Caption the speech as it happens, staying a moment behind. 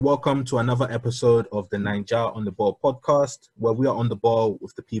welcome to another episode of the Ninja on the Ball podcast, where we are on the ball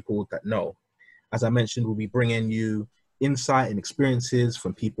with the people that know. As I mentioned, we'll be bringing you insight and experiences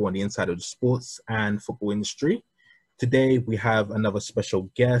from people on the inside of the sports and football industry. Today, we have another special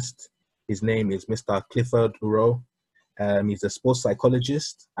guest. His name is Mr. Clifford Uro. He's a sports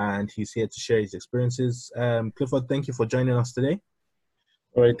psychologist, and he's here to share his experiences. Clifford, thank you for joining us today.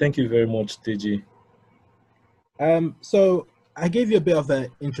 All right, thank you very much, TG. So I gave you a bit of an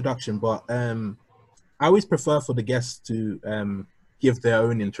introduction, but I always prefer for the guests to give their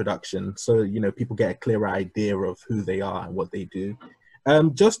own introduction, so people get a clearer idea of who they are and what they do.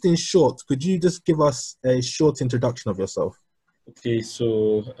 Just in short, could you just give us a short introduction of yourself? Okay,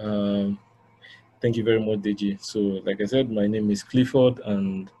 so thank you very much, DG. So, like I said, my name is Clifford,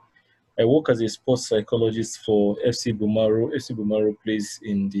 and I work as a sports psychologist for FC Bumaro. FC Bumaro plays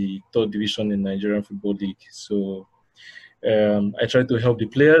in the third division in Nigerian Football League. So, I try to help the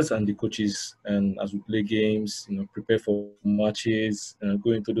players and the coaches, and as we play games, prepare for matches,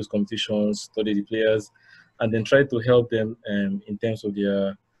 go into those competitions, study the players, and then try to help them in terms of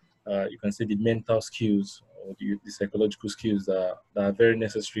their, you can say, the mental skills or the psychological skills that are very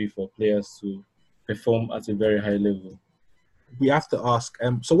necessary for players to perform at a very high level. We have to ask.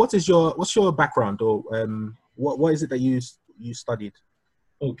 So, what's your background, or what is it that you studied?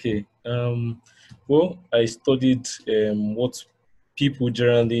 Okay. Well, I studied what people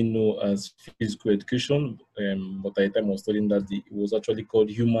generally know as physical education, but at the time I was studying that, it was actually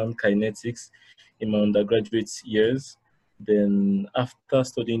called human kinetics in my undergraduate years. Then after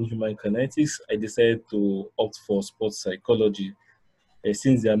studying human kinetics, I decided to opt for sports psychology.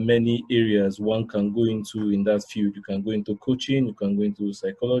 Since there are many areas one can go into in that field, you can go into coaching, you can go into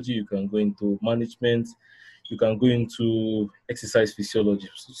psychology, you can go into management, you can go into exercise physiology.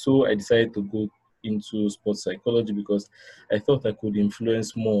 So I decided to go into sports psychology because I thought I could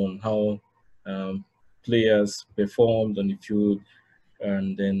influence more on how players performed on the field.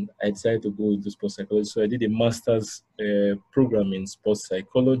 And then I decided to go into sports psychology. So I did a master's program in sports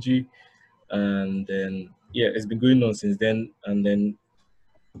psychology. And then, it's been going on since then. And then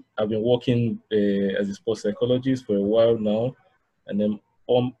I've been working as a sports psychologist for a while now. And then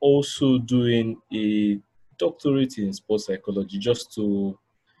I'm also doing a doctorate in sports psychology just to,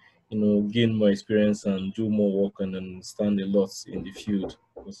 gain more experience and do more work and understand a lot in the field.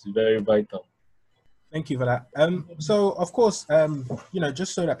 It's very vital. Thank you for that. So, of course,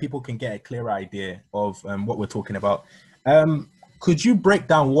 just so that people can get a clear idea of what we're talking about, could you break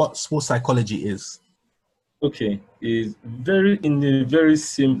down what sports psychology is? Okay, is in a very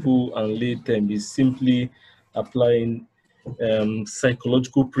simple and laid term, is simply applying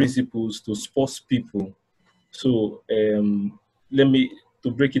psychological principles to sports people. So let me to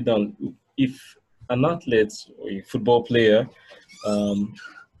break it down. If an athlete or a football player,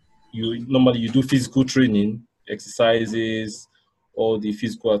 you do physical training, exercises, all the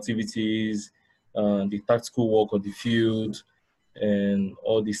physical activities, the tactical work on the field, and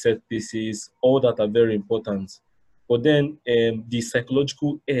all the set pieces, all that are very important. But then the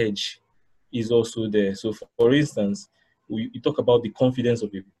psychological edge is also there. So, for instance, you talk about the confidence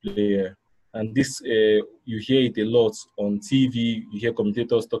of a player, and this you hear it a lot on TV. You hear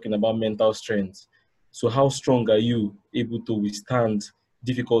commentators talking about mental strength. So, how strong are you able to withstand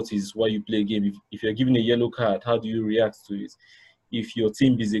difficulties while you play a game? If you're given a yellow card, how do you react to it? If your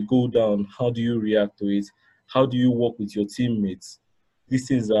team is a goal down, how do you react to it? How do you work with your teammates? These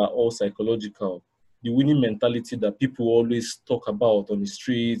things are all psychological. The winning mentality that people always talk about on the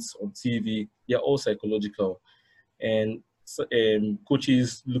streets, on TV, they're all psychological. And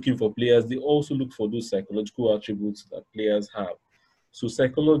coaches looking for players, they also look for those psychological attributes that players have. So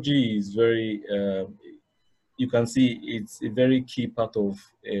psychology is very, you can see it's a very key part of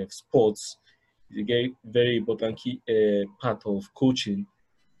sports. It's a very, very important key part of coaching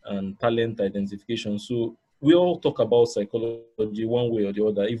and talent identification. So we all talk about psychology one way or the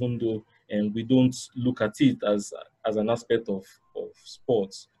other, even though we don't look at it as an aspect of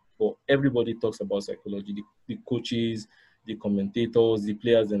sports. But everybody talks about psychology. The coaches, the commentators, the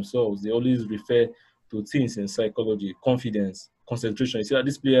players themselves, they always refer to things in psychology: confidence, concentration. You see that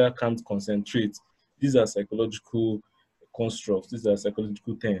this player can't concentrate. These are psychological constructs. These are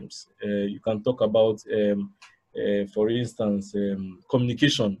psychological terms. You can talk about for instance,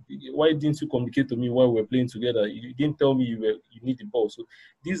 communication. Why didn't you communicate to me while we were playing together? You didn't tell me you need the ball. So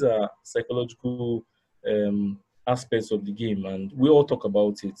these are psychological aspects of the game, and we all talk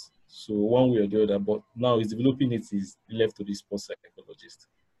about it. So one way or the other, but now is developing it is left to the sports psychologist.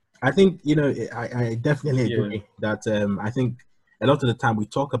 I think I definitely Yeah, agree that I think a lot of the time we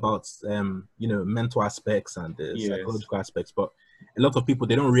talk about mental aspects and the yes, psychological aspects, but a lot of people,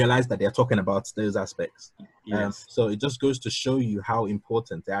 they don't realize that they're talking about those aspects. Yes. So it just goes to show you how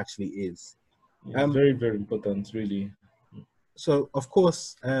important it actually is. It's very, very important, really. So of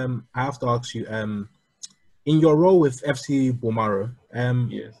course, I have to ask you, in your role with FC Bomaro,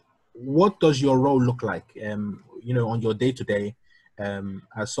 Yes. what does your role look like? On your day to day,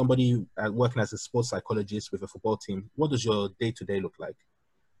 as somebody working as a sports psychologist with a football team, what does your day to day look like?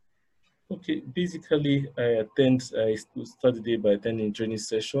 Okay, basically, I start the day by attending training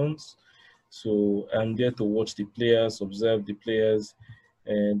sessions. So I'm there to watch the players, observe the players,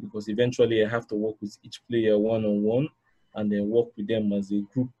 and because eventually I have to work with each player one on one and then work with them as a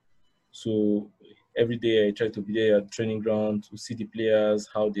group. So every day I try to be there at training ground to see the players,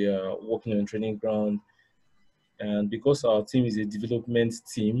 how they are working on training ground. And because our team is a development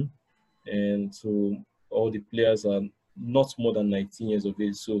team, and so all the players are not more than 19 years of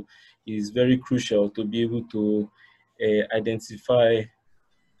age, so it's very crucial to be able to identify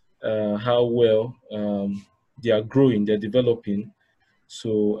how well they are growing, they're developing.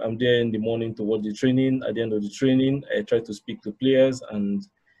 So I'm there in the morning to watch the training. At the end of the training, I try to speak to players and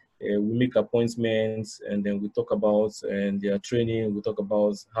we make appointments and then we talk about their training, we talk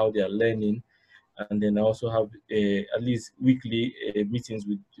about how they are learning. And then I also have at least weekly meetings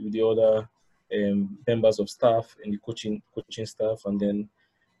with the other members of staff and the coaching staff. And then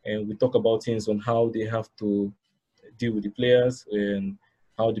we talk about things on how they have to deal with the players and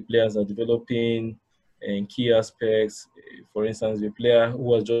how the players are developing and key aspects. For instance, the player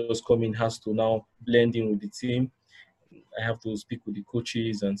who has just come in has to now blend in with the team. I have to speak with the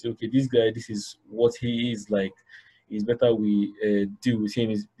coaches and say, okay, this guy, this is what he is like. It's better we deal with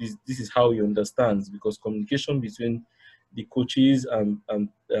him. This is how he understands, because communication between the coaches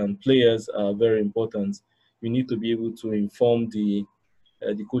and players are very important. We need to be able to inform the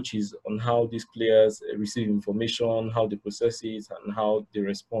coaches on how these players receive information, how they process it, and how they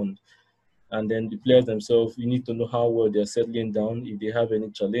respond. And then the players themselves, you need to know how well they're settling down, if they have any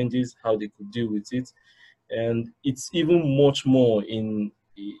challenges, how they could deal with it. And it's even much more in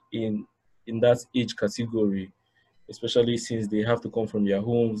in that age category, especially since they have to come from their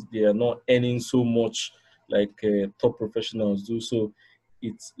homes. They are not earning so much like top professionals do. So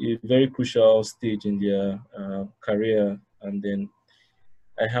it's a very crucial stage in their career. And then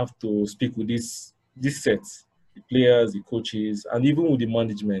I have to speak with this set, the players, the coaches, and even with the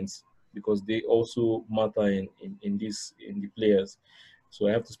management, because they also matter in the players. So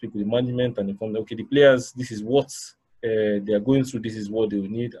I have to speak with the management and inform them, okay, the players, this is what they are going through, this is what they will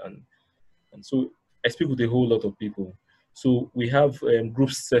need, and so I speak with a whole lot of people. So we have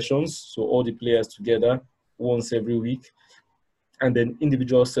group sessions, so all the players together once every week, and then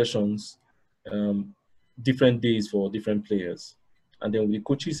individual sessions, um, different days for different players, and then with the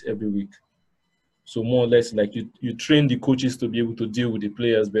coaches every week. So more or less, like you train the coaches to be able to deal with the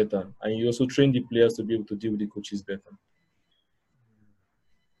players better, and you also train the players to be able to deal with the coaches better.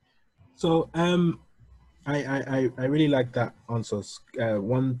 So I really like that answers.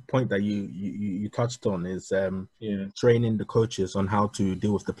 One point that you touched on is Yeah. training the coaches on how to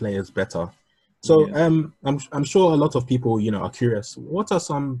deal with the players better. So Yes. I'm sure a lot of people are curious. What are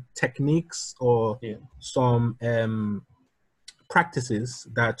some techniques or Yeah. some practices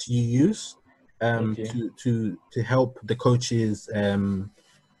that you use Okay. to help the coaches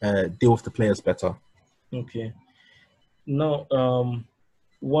deal with the players better? Okay. Now,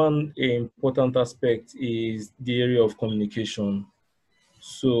 one important aspect is the area of communication.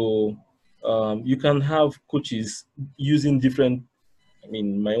 So you can have coaches using different, I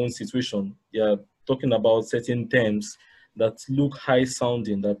mean, my own situation, they are talking about certain terms that look high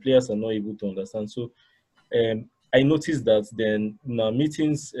sounding that players are not able to understand. So I noticed that then in our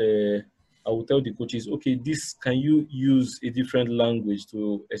meetings, I will tell the coaches, okay, this can you use a different language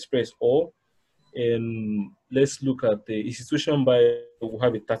to express, or let's look at the situation by we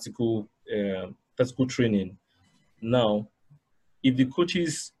have a tactical training. Now, if the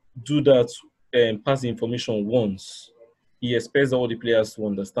coaches do that and pass the information once, he expects all the players to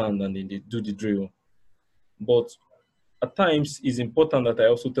understand and then they do the drill. But at times, it's important that I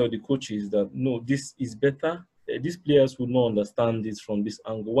also tell the coaches that no, this is better. These players will not understand this from this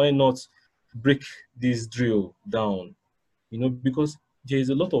angle. Why not break this drill down? Because there is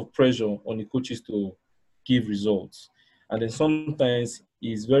a lot of pressure on the coaches to give results. And then sometimes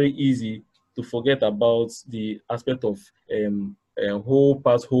it's very easy to forget about the aspect of a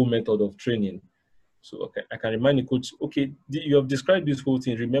whole method of training. So okay, I can remind the coach, okay, you have described this whole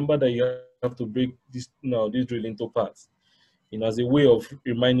thing. Remember that you have to break this drill into parts. As a way of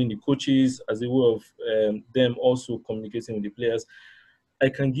reminding the coaches, as a way of them also communicating with the players. I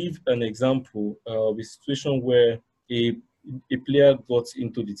can give an example of a situation where a a player got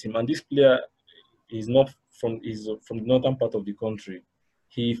into the team, and this player is not from the northern part of the country.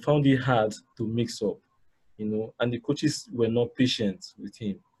 He found it hard to mix up, and the coaches were not patient with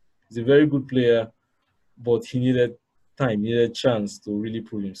him. He's a very good player, but he needed time, needed chance to really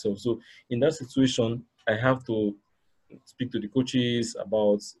prove himself. So in that situation, I have to speak to the coaches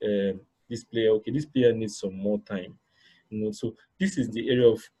about this player. Okay, this player needs some more time. So this is the area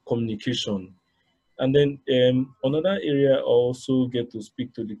of communication. And then another area I also get to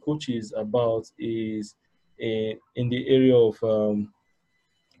speak to the coaches about is in the area of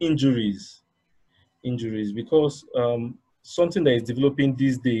injuries. Injuries, because something that is developing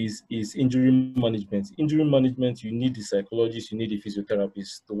these days is injury management. Injury management, you need the psychologist, you need the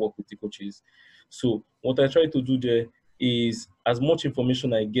physiotherapist to work with the coaches. So what I try to do there is as much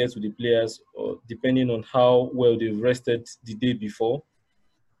information I get with the players, depending on how well they've rested the day before,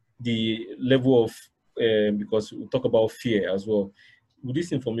 the level of because we talk about fear as well. With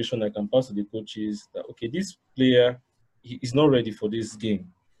this information, I can pass to the coaches that okay, this player is not ready for this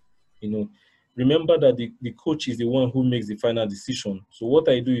game. Remember that the coach is the one who makes the final decision. So what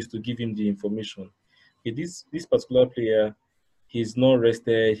I do is to give him the information. Okay, this particular player, he's not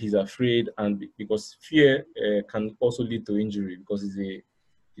rested, he's afraid, and because fear can also lead to injury because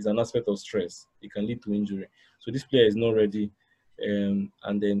it's an aspect of stress. It can lead to injury. So this player is not ready,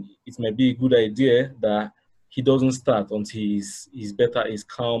 and then it might be a good idea that he doesn't start until he's better, he's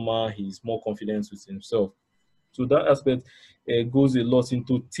calmer, he's more confident with himself. So that aspect goes a lot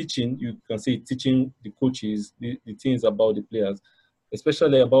into teaching. You can say teaching the coaches the things about the players,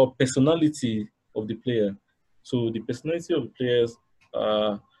 especially about personality of the player. So the personality of the players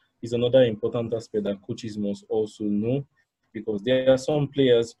is another important aspect that coaches must also know, because there are some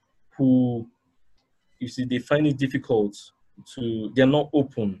players who, you see, they find it difficult they're not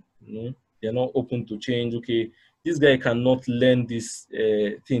open, they're not open to change. Okay, this guy cannot learn this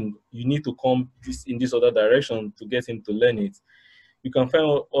thing. You need to come in this other direction to get him to learn it. You can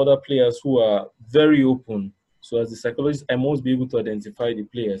find other players who are very open. So as a psychologist, I must be able to identify the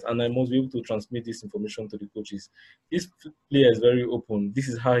players and I must be able to transmit this information to the coaches. This player is very open. This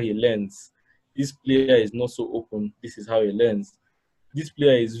is how he learns. This player is not so open. This is how he learns. This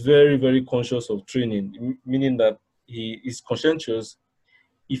player is very, very conscious of training, meaning that he is conscientious.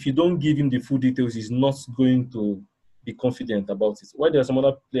 If you don't give him the full details, he's not going to be confident about it. While there are some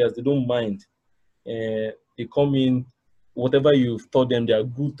other players, they don't mind. They come in, whatever you've taught them, they are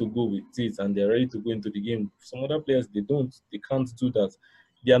good to go with it and they're ready to go into the game. Some other players, they can't do that.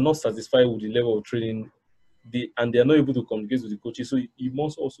 They are not satisfied with the level of training, and they are not able to communicate with the coaches. So you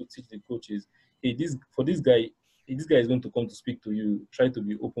must also teach the coaches, hey, this guy is going to come to speak to you. Try to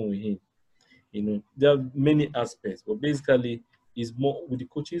be open with him. There are many aspects, but basically, is more with the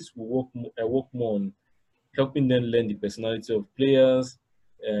coaches. I work more on helping them learn the personality of players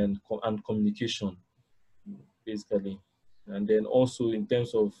and communication, basically, and then also in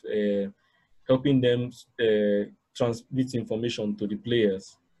terms of helping them transmit information to the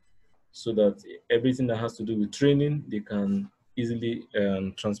players, so that everything that has to do with training, they can easily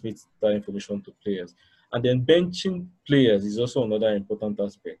transmit that information to players. And then benching players is also another important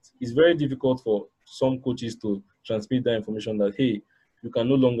aspect. It's very difficult for some coaches to transmit that information that, hey, you can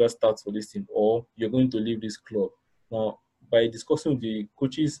no longer start for this team or you're going to leave this club. Now, by discussing with the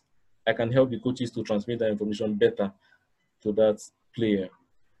coaches, I can help the coaches to transmit that information better to that player.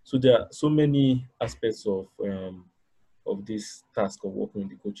 So there are so many aspects of this task of working with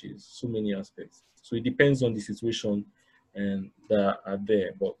the coaches, so many aspects. So it depends on the situation and that are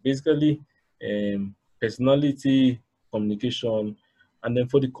there. But basically, personality, communication, and then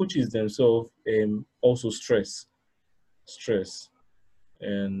for the coaches themselves, also stress,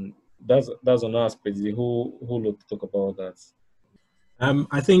 and that's another aspect. The whole lot to talk about that.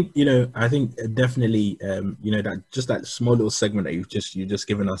 I think I think definitely that just that small little segment that you just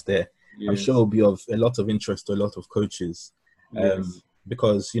given us there, I'm sure Yes, will be of a lot of interest to a lot of coaches, yes,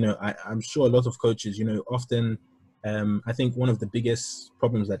 because I'm sure a lot of coaches often, I think one of the biggest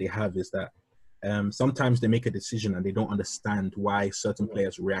problems that they have is that sometimes they make a decision and they don't understand why certain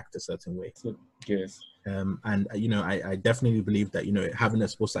players react a certain way. so, yes, And I definitely believe that having a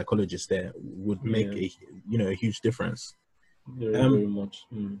sports psychologist there would make yeah, a huge difference. very, Um, very much.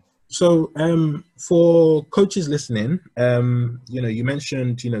 so for coaches listening, you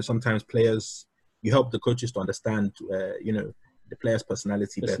mentioned sometimes players, you help the coaches to understand the player's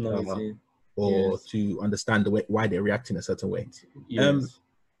personality better, Personality, or yes, to understand the way why they're reacting a certain way. Um, yes.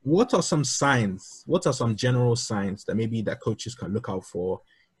 what are some signs? What are some general signs that maybe that coaches can look out for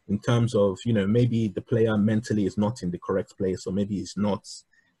in terms of maybe the player mentally is not in the correct place, or maybe he's not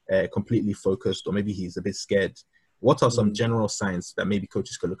completely focused, or maybe he's a bit scared. What are some general signs that maybe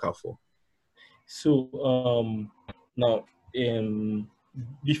coaches could look out for? So now,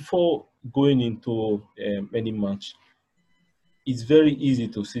 before going into any match, it's very easy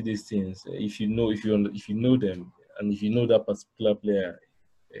to see these things if you know them, and if you know that particular player.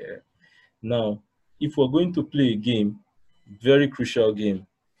 Now, if we're going to play a game, very crucial game,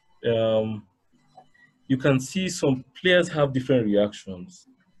 um, you can see some players have different reactions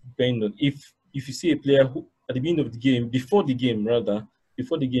depending on if you see a player who at the beginning of the game, before the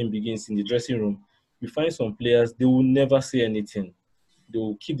game begins in the dressing room, you find some players they will never say anything. They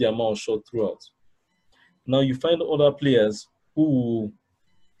will keep their mouth shut throughout. Now you find other players who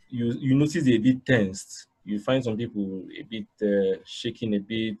you notice they're a bit tensed. You find some people a bit shaking a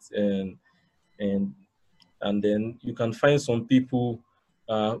bit, and and then you can find some people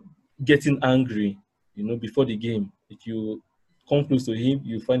uh, getting angry, before the game. If you come close to him,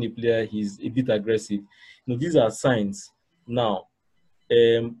 you find a player he's a bit aggressive. These are signs. Now,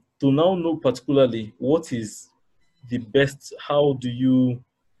 to now know particularly what is the best, how do you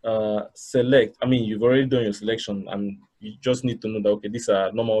select? I mean, you've already done your selection, and you just need to know that, okay, these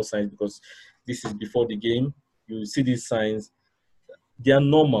are normal signs because this is before the game. You see these signs, they are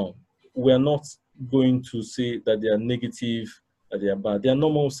normal. We are not going to say that they are negative, that they are bad. They are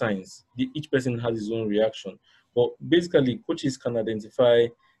normal signs. Each person has his own reaction. But basically, coaches can identify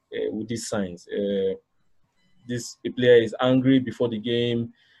with these signs. A player is angry before the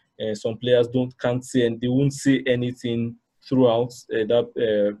game. Some players can't say, and they won't say anything throughout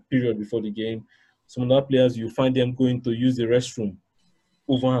that period before the game. Some other players, you find them going to use the restroom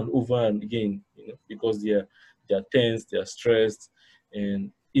over and over and again, because they're tense, they're stressed, and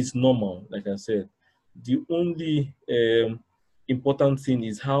it's normal. Like I said, the only important thing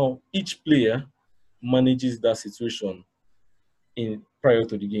is how each player manages that situation in prior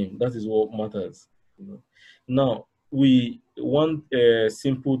to the game. That is what matters. Now, one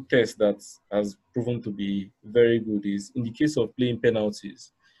simple test that has proven to be very good is in the case of playing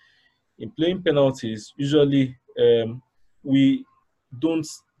penalties. In playing penalties, usually we don't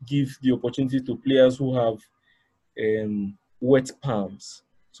give the opportunity to players who have wet palms.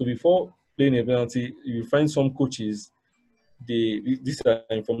 So before playing a penalty, you find some coaches. This is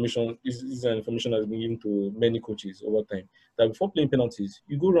an information that's been given to many coaches over time. That before playing penalties,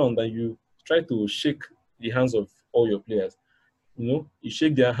 you go around and you try to shake the hands of all your players. You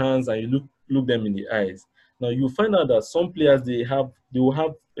shake their hands and you look them in the eyes. Now you find out that some players they will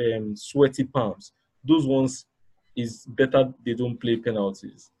have sweaty palms. Those ones is better they don't play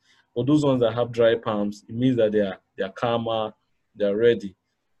penalties. But those ones that have dry palms, it means that they are calmer, they are ready.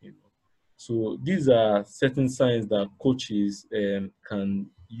 So these are certain signs that coaches can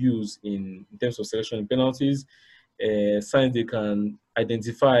use in terms of selection and penalties, signs they can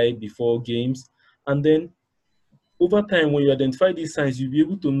identify before games, and then over time, when you identify these signs, you'll be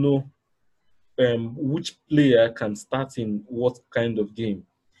able to know which player can start in what kind of game.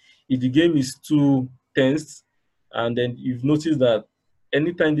 If the game is too tense, and then you've noticed that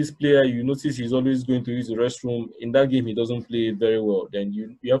anytime this player, you notice he's always going to use the restroom, in that game he doesn't play very well, then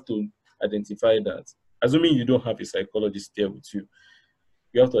you have to identify that. Assuming you don't have a psychologist there with you,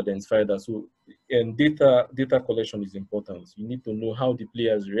 you have to identify that. So, and data collection is important. You need to know how the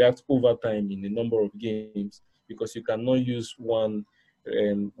players react over time in a number of games, because you cannot use one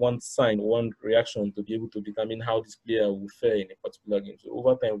sign, one reaction to be able to determine how this player will fare in a particular game. So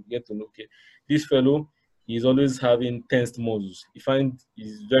over time, we get to know, okay, this fellow, he's always having tensed muscles. You find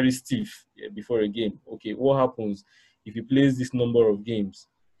he's very stiff before a game. Okay, what happens if he plays this number of games?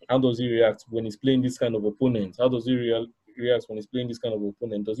 How does he react when he's playing this kind of opponent? How does he reacts when he's playing this kind of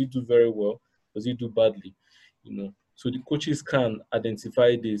opponent? Does he do very well? Does he do badly? So the coaches can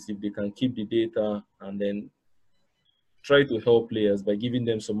identify this if they can keep the data, and then try to help players by giving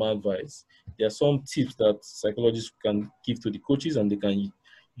them some advice. There are some tips that psychologists can give to the coaches, and they can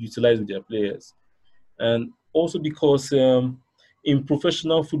utilize with their players. And also because in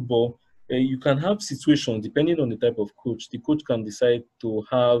professional football, you can have situations, depending on the type of coach, the coach can decide to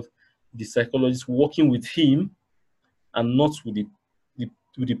have the psychologist working with him and not with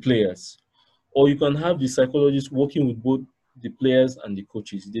the players. Or you can have the psychologist working with both the players and the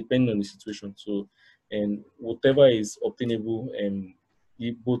coaches, depending on the situation. So, and whatever is obtainable, and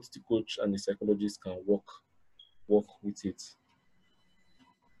both the coach and the psychologist can work with it.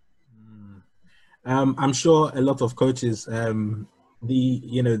 I'm sure a lot of coaches,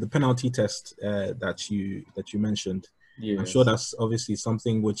 the penalty test that you mentioned, yes. I'm sure that's obviously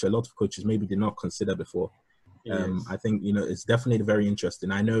something which a lot of coaches maybe did not consider before. Yes. I think it's definitely very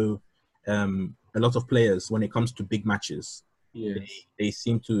interesting. I know a lot of players, when it comes to big matches, Yes. They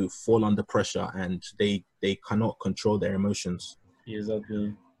seem to fall under pressure and they cannot control their emotions.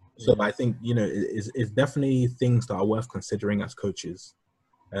 Exactly. So Yes. I think, it's definitely things that are worth considering as coaches.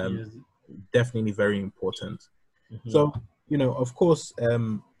 Um, Yes. Definitely very important. Mm-hmm. So, of course,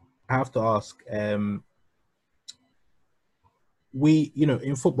 I have to ask,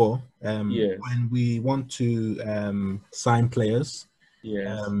 in football, Yes. when we want to sign players,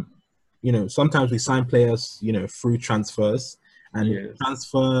 Yes. um, sometimes we sign players, through transfers, and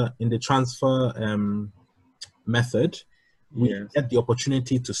Yes. in the transfer method, we Yes. get the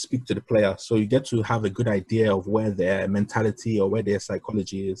opportunity to speak to the player. So you get to have a good idea of where their mentality or where their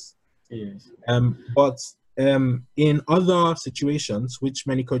psychology is. Yes. But in other situations, which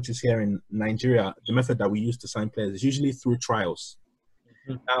many coaches here in Nigeria, the method that we use to sign players is usually through trials.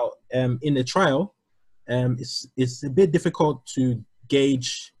 Mhm. Now, in the trial, it's a bit difficult to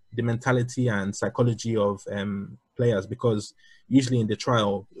gauge the mentality and psychology of players, because usually in the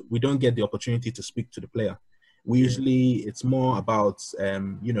trial we don't get the opportunity to speak to the player. We Yes. usually It's more about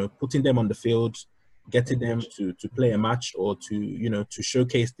putting them on the field, getting On the them to play a match, or to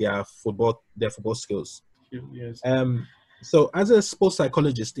showcase their football skills. yes. Um, so as a sports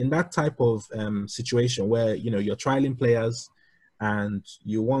psychologist, in that type of situation where you're trialing players and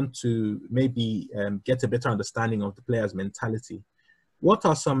you want to maybe get a better understanding of the player's mentality, what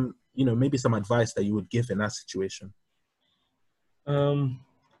are some maybe some advice that you would give in that situation? Um.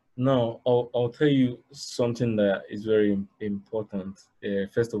 Now, I'll tell you something that is very important.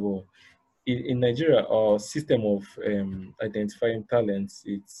 First of all, in Nigeria, our system of identifying talents,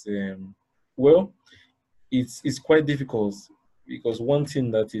 well, it's quite difficult, because one thing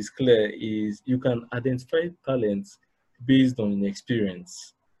that is clear is you can identify talents based on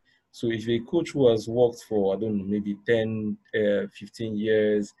experience. So if a coach who has worked for, I don't know, maybe 10, 15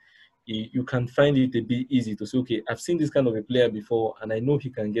 years, you can find it a bit easy to say, okay, I've seen this kind of a player before and I know he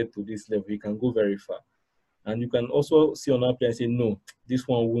can get to this level, he can go very far. And you can also see on our player and say, no, this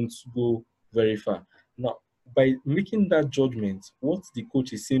one won't go very far. Now, by making that judgment, what the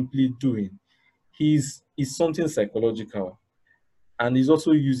coach is simply doing is something psychological. And he's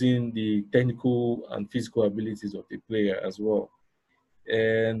also using the technical and physical abilities of the player as well.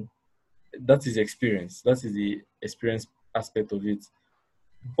 And that is experience. That is the experience aspect of it.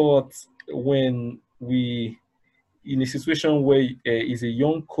 But when we in a situation where is a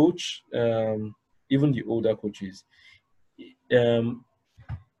young coach, even the older coaches, um,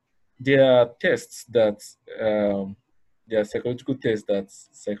 there are tests that there are psychological tests that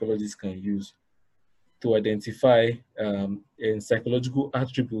psychologists can use to identify psychological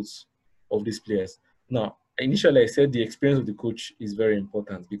attributes of these players. Now, initially, I said the experience of the coach is very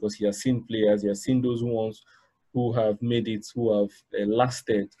important, because he has seen players, he has seen those ones who have made it, who have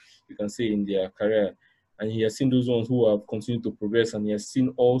lasted, you can say, in their career. And he has seen those ones who have continued to progress, and he has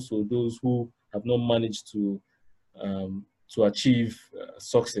seen also those who have not managed to achieve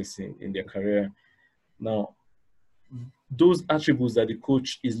success in their career. Now, those attributes that the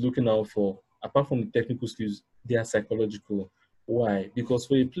coach is looking out for, apart from the technical skills, they are psychological. Why? Because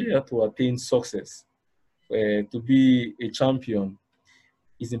for a player to attain success, to be a champion,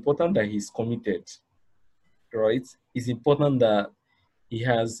 it's important that he's committed, right? It's important that he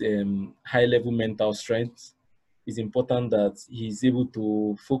has high level mental strength. It's important that he's able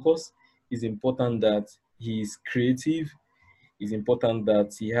to focus. It's important that he's creative. It's important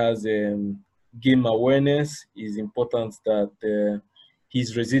that he has game awareness. It's important that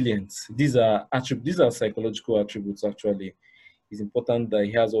he's resilient. These are psychological attributes actually. It's important that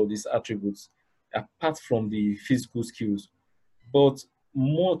he has all these attributes apart from the physical skills. But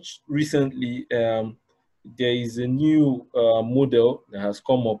much recently, there is a new model that has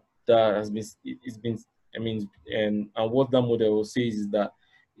come up that has been it's been I mean and what that model says is that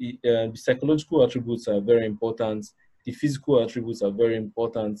the psychological attributes are very important, the physical attributes are very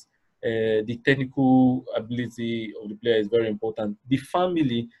important, the technical ability of the player is very important, the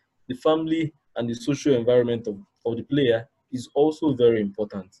family and the social environment of the player is also very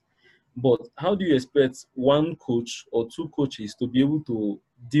important. But how do you expect one coach or two coaches to be able to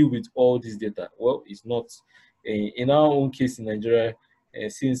deal with all this data? Well, it's not. In our own case in Nigeria,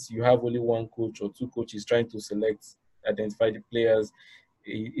 since you have only one coach or two coaches trying to identify the players,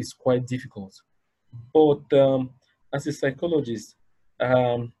 it's quite difficult. But as a psychologist,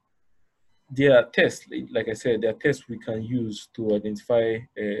 um, there are tests, like I said, there are tests we can use to identify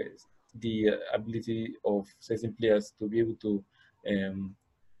the ability of certain players to be able to um,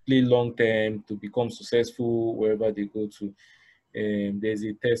 play long term, to become successful wherever they go to. There's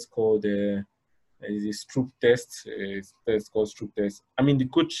a test called There is a Stroop test, a test called Stroop test. I mean, the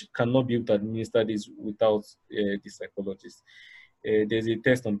coach cannot be able to administer this without the psychologist. There's a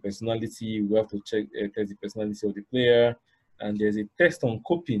test on personality. We have to test the personality of the player, and there's a test on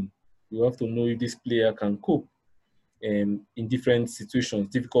coping. You have to know if this player can cope in different situations,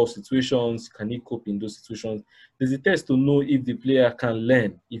 difficult situations. Can he cope in those situations? There's a test to know if the player can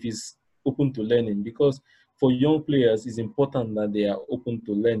learn, if he's open to learning, because for young players, it's important that they are open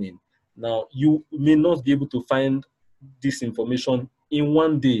to learning. Now, you may not be able to find this information in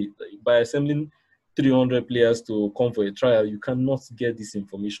one day by assembling 300 players to come for a trial. You cannot get this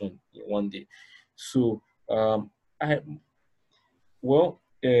information in one day. So, I well,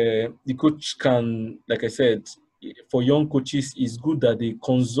 the coach can, like I said, for young coaches, it's good that they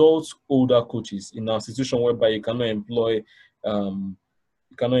consult older coaches in a situation whereby um,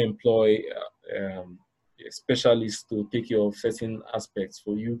 you cannot employ specialists to take care of certain aspects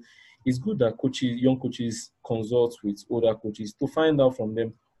for you. It's good that young coaches consult with older coaches to find out from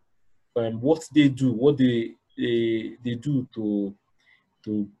them what they do, what they do to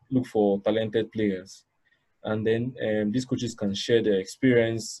look for talented players, and then these coaches can share their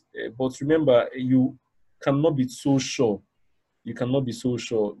experience. But remember, you cannot be so sure. You cannot be so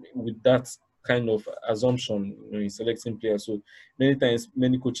sure with that kind of assumption in selecting players. So many times,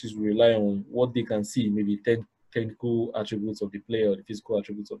 many coaches rely on what they can see, maybe technical attributes of the player or the physical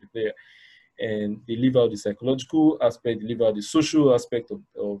attributes of the player, and they leave out the psychological aspect, they leave out the social aspect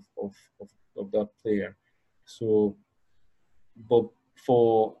of that player. So, but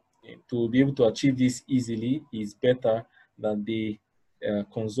for to be able to achieve this easily is better that they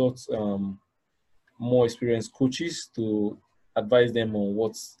consult more experienced coaches to advise them on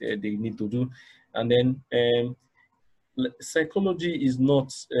what they need to do. And then psychology is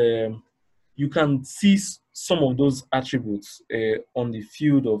not, you can see some of those attributes on the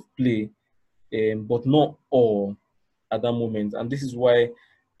field of play, but not all at that moment. And this is why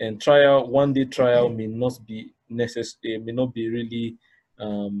one day trial may not be necessary, may not be really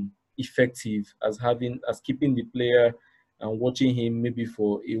effective as keeping the player and watching him maybe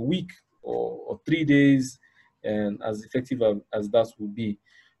for a week or 3 days, and as effective as that would be.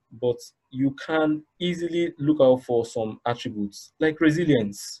 But you can easily look out for some attributes like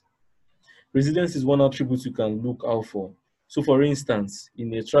resilience. Resilience is one attribute you can look out for. So, for instance,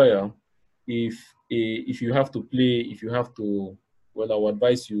 in a trial, if you have to play, if you have to, well, I would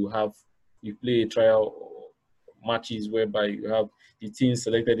advise you play a trial matches whereby you have the teams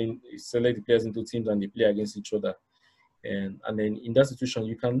select the players into teams and they play against each other, and then in that situation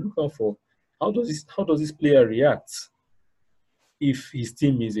you can look out for how does this player react if his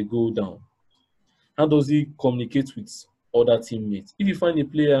team is a goal down. How does he communicate with other teammates? If you find a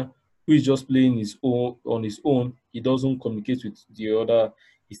player who is just playing his own on his own, he doesn't communicate with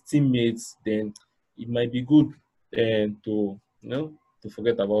his teammates, then it might be good to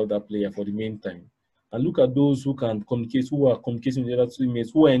forget about that player for the meantime. And look at those who can communicate, who are communicating with other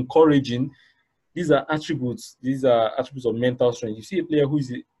teammates, who are encouraging. These are attributes. These are attributes of mental strength. You see a player who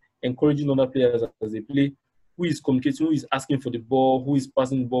is encouraging other players as they play, who is communicating, who is asking for the ball, who is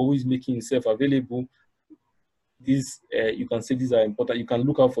passing the ball, who is making himself available. You can say these are important. You can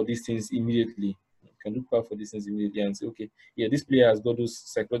look out for these things immediately. And say, okay, yeah, this player has got those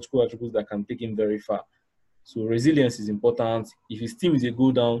psychological attributes that can take him very far. So resilience is important. If his team is a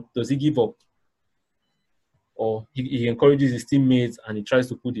go down, does he give up? Or he encourages his teammates and he tries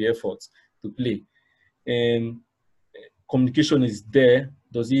to put the effort to play. And communication is there.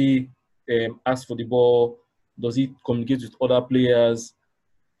 Does he ask for the ball? Does he communicate with other players?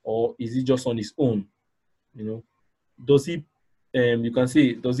 Or is he just on his own? Does he, you can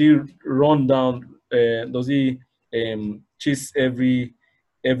say, does he run down, does he chase every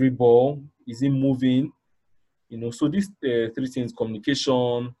ball? Is he moving? So these three things: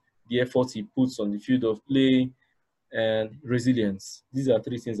 communication, the effort he puts on the field of play, and resilience. These are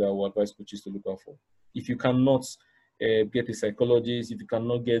three things I would advise coaches to look out for. If you cannot get a psychologist, if you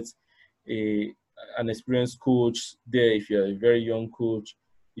cannot get an experienced coach there, if you're a very young coach,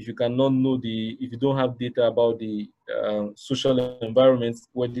 if you if you don't have data about the social environment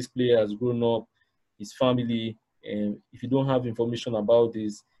where this player has grown up, his family, and if you don't have information about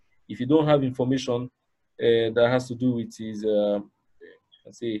this, if you don't have information that has to do with his,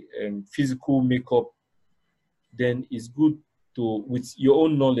 physical makeup, then it's good to, with your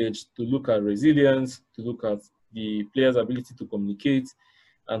own knowledge, to look at resilience, to look at the player's ability to communicate,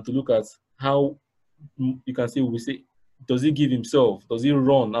 and to look at how you can say, does he give himself? Does he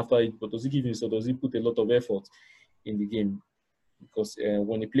run after it? But does he give himself? Does he put a lot of effort in the game? Because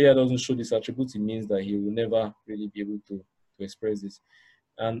when a player doesn't show these attributes, it means that he will never really be able to express this.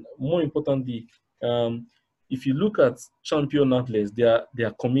 And more importantly, If you look at champion athletes, they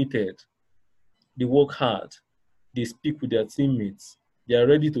are committed, they work hard, they speak with their teammates, they are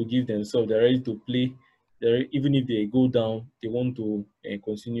ready to give themselves, they're ready to play. Even if they go down, they want to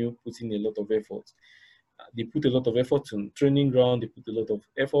continue putting a lot of effort. They put a lot of effort on training ground. They put a lot of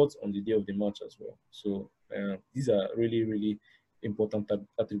effort on the day of the match as well. So these are really, really important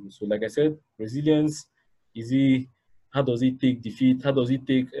attributes. So like I said, resilience, is he, how does he take defeat? How does he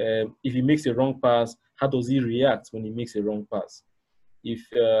take, if he makes a wrong pass, how does he react when he makes a wrong pass? If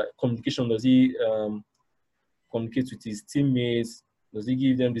communication, does he communicate with his teammates? Does he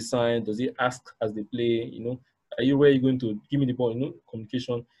give them the sign? Does he ask as they play? Are you where you going to give me the ball?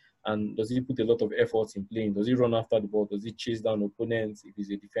 Communication. And does he put a lot of effort in playing? Does he run after the ball? Does he chase down opponents if he's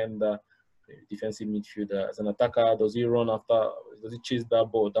a defender, a defensive midfielder? As an attacker, does he run after? Does he chase that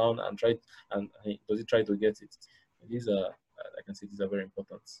ball down and try? And does he try to get it? These are, I can say, these are very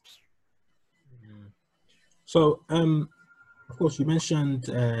important. So, of course, you mentioned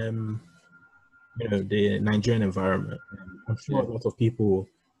the Nigerian environment. I'm sure a lot of people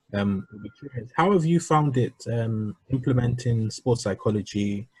will be curious. How have you found it implementing sports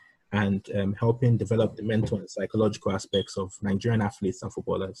psychology and helping develop the mental and psychological aspects of Nigerian athletes and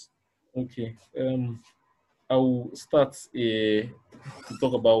footballers? Okay. I will start to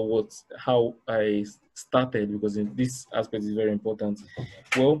talk about how I started, because this aspect is very important.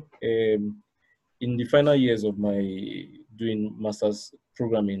 Well, in the final years of my doing master's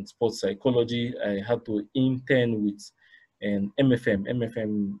program in sports psychology, I had to intern with an MFM.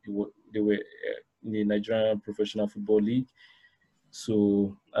 MFM, they were in the Nigerian Professional Football League.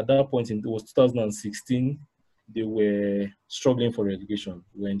 So at that point, it was 2016, they were struggling for relegation.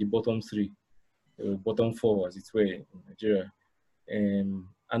 We were in the bottom three, bottom four, as it were, in Nigeria.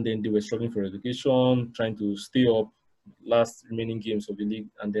 And then they were struggling for relegation, trying to stay up last remaining games of the league.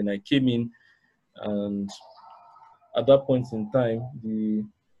 And then I came in, and at that point in time, the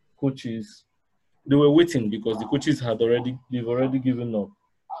coaches, they were waiting because the coaches they've already given up.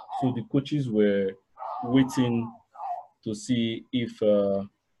 So the coaches were waiting to see if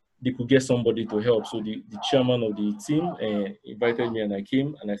they could get somebody to help. So the chairman of the team invited me, and I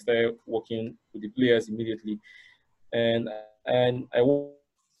came and I started working with the players immediately. And I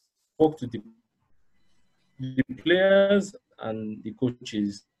worked with the players and the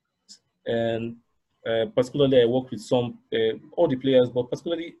coaches. And particularly, I work with all the players, but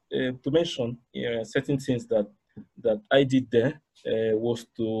particularly to mention certain things that I did there was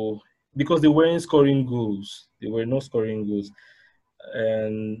because they weren't scoring goals. They were not scoring goals,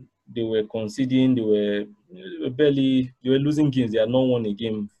 and they were conceding. They were losing games. They had not won a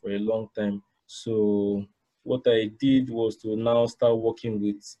game for a long time. So what I did was to now start working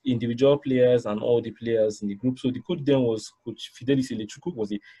with individual players and all the players in the group. So the coach then was Coach Fidelis Elechuku, was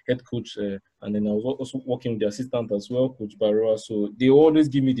the head coach, and then I was also working with the assistant as well, Coach Baroa. So they always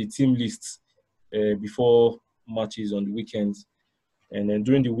give me the team lists before matches on the weekends, and then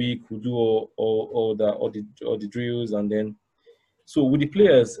during the week we do all the drills. And then so with the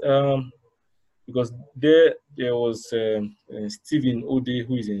players, because there was Stephen Ode,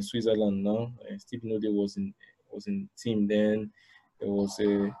 who is in Switzerland now. Stephen Ode was in team then. There was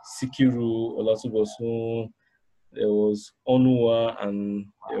Sikiru Olatubosun. There was Onua, and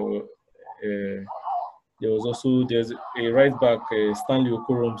there's a right back, Stanley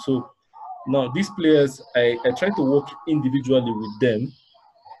Okorom. So now these players, I try to work individually with them.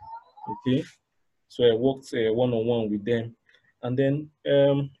 Okay, so I worked one-on-one with them, and then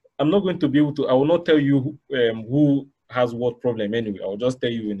I'm not going to be able to. I will not tell you who has what problem anyway. I will just tell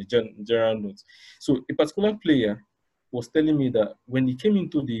you in the general notes. So a particular player was telling me that when he came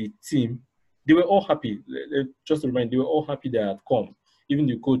into the team, they were all happy. Just to remind, they were all happy they had come. Even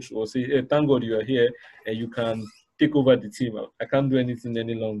the coach will say, "Hey, thank God you are here and you can take over the team. I can't do anything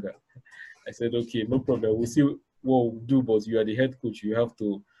any longer." I said, "Okay, no problem. We'll see what we'll do, but you are the head coach. You have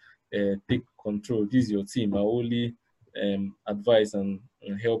to take control. This is your team. I only advise and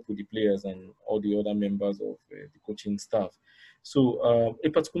help with the players and all the other members of the coaching staff." So a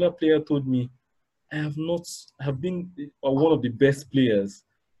particular player told me, I have been one of the best players,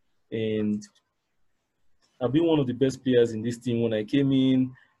 and I've been one of the best players in this team. When I came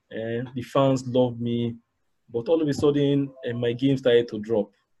in, the fans loved me, but all of a sudden, my game started to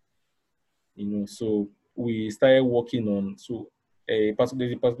drop. So we started working on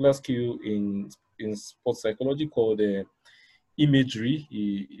there's a particular skill in sports psychology called imagery.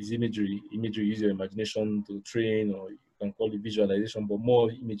 Is imagery. Imagery, use your imagination to train, or you can call it visualization, but more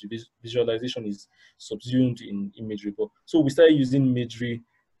imagery. Visualization is subsumed in imagery. So we started using imagery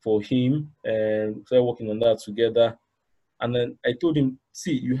for him, and started working on that together. And then I told him,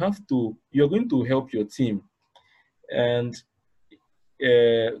 see, you're going to help your team. And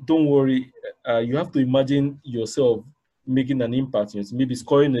don't worry, you have to imagine yourself making an impact, maybe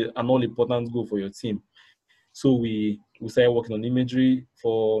scoring an all-important goal for your team. So we started working on imagery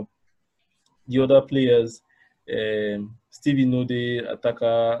for the other players. Stevie Node,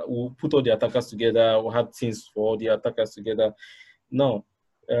 attacker, we put all the attackers together, we had teams for all the attackers together. Now,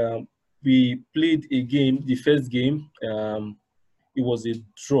 we played a game, the first game, it was a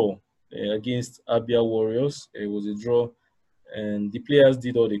draw against Abia Warriors. It was a draw, and the players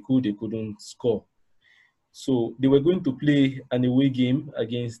did all they could, they couldn't score. So they were going to play an away game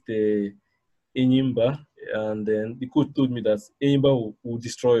against Enyimba, and then the coach told me that Enyimba will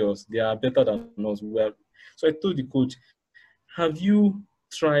destroy us. They are better than us. So I told the coach, have you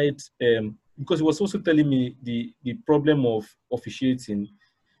tried, because he was also telling me the problem of officiating.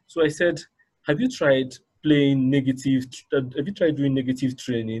 So I said, have you tried have you tried doing negative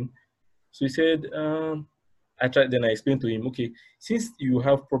training? So he said, I tried, then I explained to him, okay, since you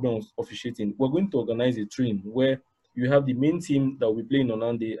have problems officiating, we're going to organize a train where you have the main team that will be playing on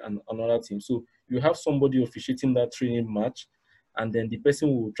Monday and another team. So you have somebody officiating that training match, and then the person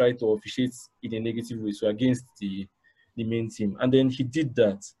will try to officiate in a negative way, so against the main team. And then he did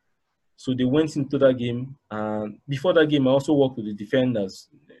that. So they went into that game, and before that game, I also worked with the defenders,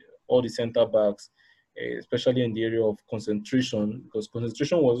 all the center backs, especially in the area of concentration, because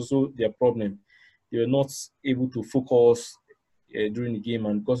concentration was also their problem. They were not able to focus during the game,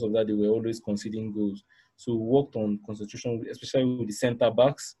 and because of that, they were always conceding goals. So we worked on concentration, especially with the center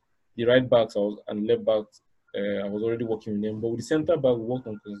backs, the right backs, and left backs. I was already working with them, but with the center back, we worked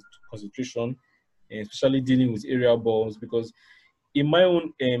on concentration, especially dealing with aerial balls. Because in my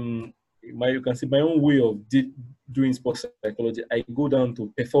own, you can see my own way of doing sports psychology, I go down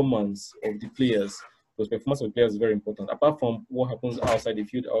to performance of the players, because performance of the players is very important. Apart from what happens outside the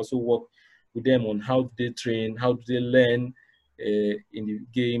field, I also work with them on how do they train, how do they learn in the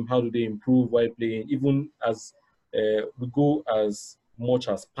game, how do they improve while playing, even as we go as much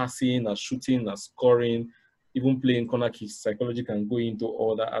as passing, as shooting, as scoring, even playing corner kicks. Psychology can go into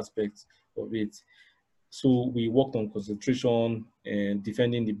all the aspects of it. So we worked on concentration and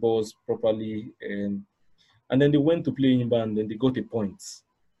defending the balls properly, and then they went to play in band and they got a point.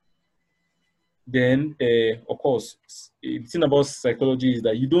 Then, of course, the thing about psychology is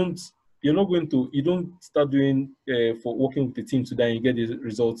that you don't start doing for working with the team so that you get the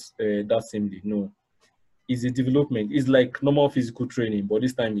results that same day. No, it's a development. It's like normal physical training, but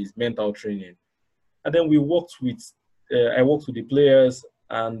this time it's mental training. And then I worked with the players,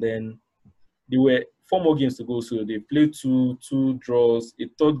 and then there were 4 more games to go. So they played two draws, a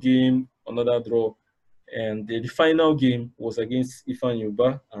third game, another draw, and the final game was against Ifan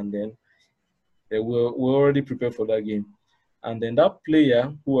Yuba, and then we were already prepared for that game. And then that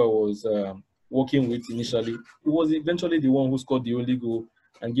player who I was working with initially, who was eventually the one who scored the only goal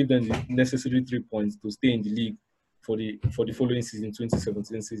and gave them the necessary 3 points to stay in the league for the following season,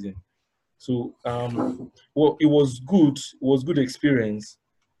 2017 season. So, well, it was good. It was good experience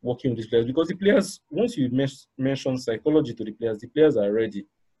working with these players, because the players, once you mention psychology to the players are ready.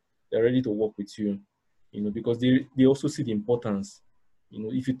 They're ready to work with you, because they also see the importance.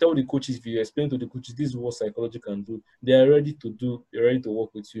 If you tell the coaches, if you explain to the coaches, this is what psychology can do, they're ready to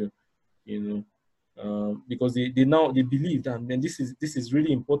work with you, because they believe that, and then this is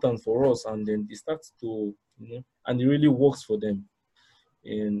really important for us, and then they start to, and it really works for them.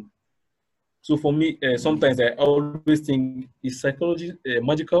 And so for me, sometimes I always think, is psychology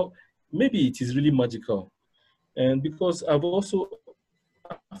magical? Maybe it is really magical. And because I've also,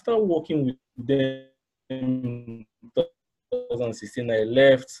 after working with them in 2016, I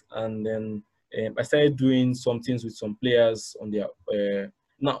left, and then I started doing some things with some players on their.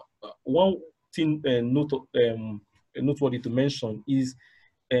 Now, one thing noteworthy to mention is,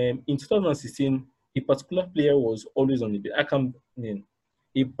 in 2016, a particular player was always on the bench.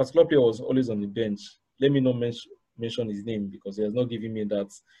 A particular player was always on the bench. Let me not mention his name, because he has not given me that.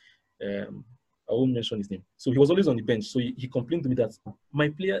 I won't mention his name. So he was always on the bench. So he complained to me that my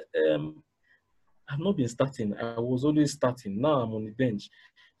player, I've not been starting. I was always starting. Now I'm on the bench.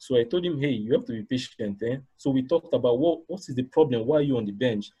 So I told him, hey, you have to be patient. So we talked about what is the problem? Why are you on the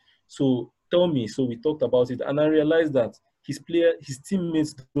bench? So tell me. So we talked about it, and I realized that his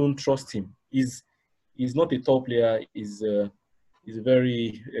teammates don't trust him. He's not a tall player. He's a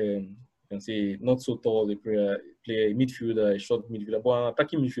very you can say not so tall a player, a midfielder, a short midfielder, but an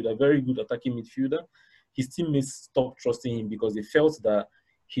attacking midfielder, very good attacking midfielder. His teammates stopped trusting him because they felt that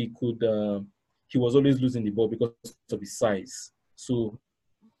he was always losing the ball because of his size. So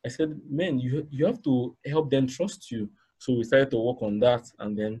I said, man, you have to help them trust you. So we started to work on that,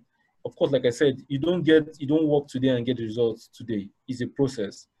 and then, of course, like I said, you don't work today and get the results today. It's a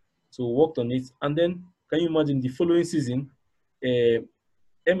process. So we worked on it, and then can you imagine the following season,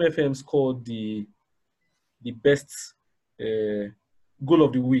 MFM scored the best uh, goal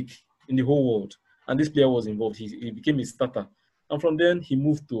of the week in the whole world, and this player was involved. He became a starter, and from then he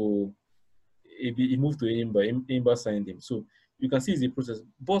moved to Enyimba. Enyimba signed him. So you can see it's a process.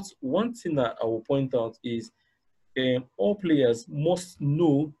 But one thing that I will point out is all players must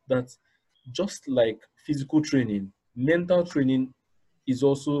know that just like physical training, mental training is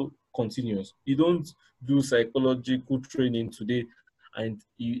also continuous. You don't do psychological training today and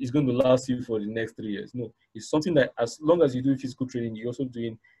it's going to last you for the next 3 years. No, it's something that as long as you do physical training, you're also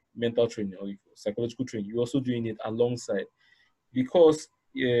doing mental training or psychological training. You're also doing it alongside because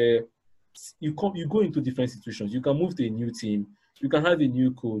you go into different situations. You can move to a new team. You can have a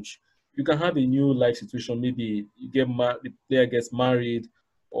new coach. You can have a new life situation. Maybe the player gets married,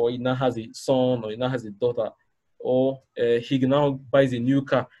 or he now has a son, or he now has a daughter, or he now buys a new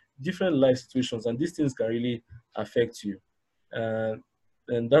car. Different life situations, and these things can really affect you.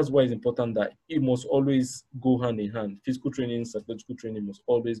 And that's why it's important that it must always go hand in hand. Physical training, psychological training must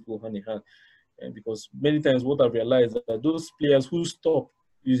always go hand in hand. And because many times what I've realized that those players who stop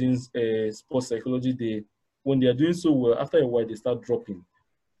using sports psychology, when they are doing so well, after a while they start dropping.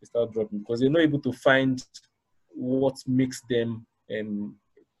 They start dropping because they're not able to find what makes them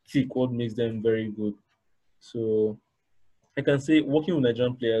tick, what makes them very good. So I can say working with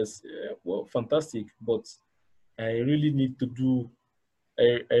Nigerian players, well, fantastic, but I really need to do.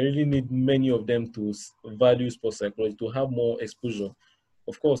 I really need many of them to value sports psychology, to have more exposure.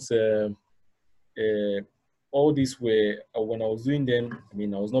 Of course, all these were when I was doing them. I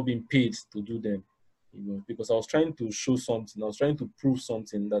mean, I was not being paid to do them, because I was trying to show something. I was trying to prove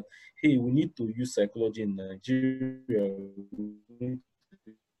something that hey, we need to use psychology in Nigeria, in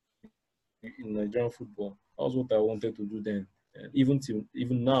Nigerian football. That was what I wanted to do then. And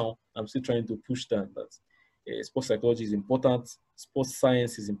even now, I'm still trying to push that sports psychology is important. Sports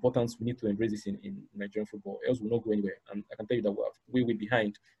science is important. We need to embrace this in Nigerian football. Else we'll not go anywhere. And I can tell you that we're way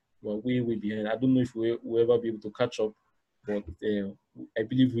behind. We're way behind. I don't know if we'll ever be able to catch up, but I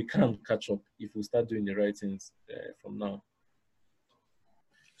believe we can catch up if we start doing the right things from now.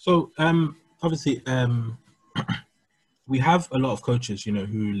 So obviously we have a lot of coaches,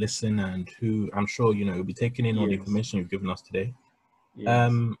 who listen and who I'm sure, will be taking in all the information you've given us today.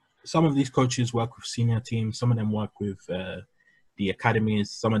 Yes. Some of these coaches work with senior teams. Some of them work with the academies.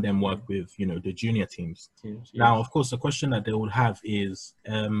 Some of them work with, the junior teams. Yes. Now, of course, the question that they would have is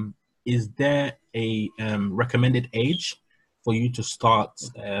there a recommended age for you to start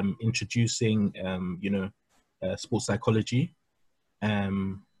introducing, sports psychology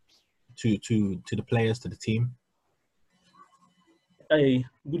to the players, to the team?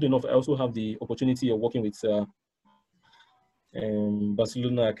 Good enough. I also have the opportunity of working with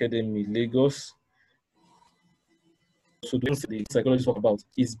Barcelona Academy, Lagos. So the psychologists talk about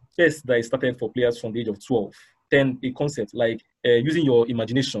is best that it started for players from the age of 12. Then a concept like using your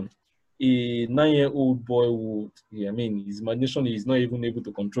imagination. A 9-year-old boy would, his imagination is not even able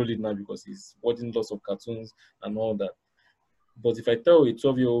to control it now because he's watching lots of cartoons and all that. But if I tell a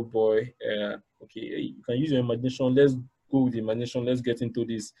 12-year-old boy, okay, you can use your imagination, let's go with the imagination, let's get into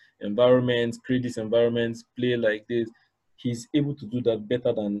this environment, create this environment, play like this, he's able to do that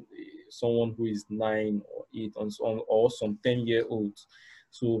better than someone who is 9 or 8 or some 10-year-olds.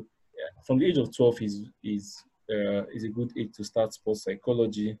 So from the age of 12 is a good age to start sports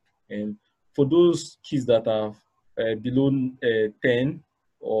psychology. And for those kids that are below 10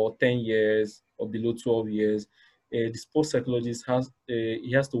 or 10 years or below 12 years, the sports psychologist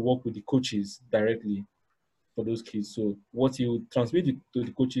he has to work with the coaches directly for those kids. So what he will transmit to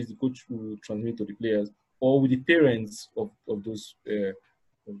the coaches, the coach will transmit to the players, or with the parents of those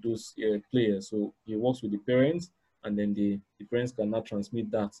players. So he works with the parents, and then the parents can now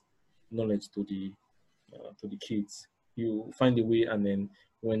transmit that knowledge to the kids. You find a way, and then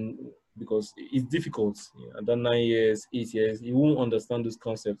because it's difficult, and then 9 years, 8 years, you won't understand those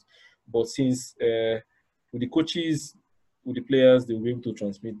concepts. But since with the coaches, with the players, they will be able to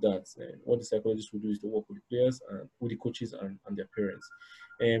transmit that. What the psychologists will do is to work with the players and with the coaches and their parents.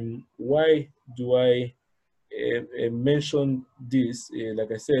 Why do I mention this?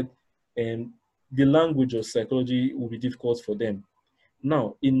 Like I said, the language of psychology will be difficult for them.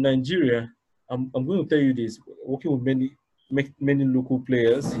 Now, in Nigeria, I'm going to tell you this, working with many local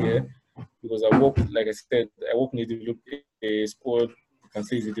players here, because I work, like I said, I work in a squad, you can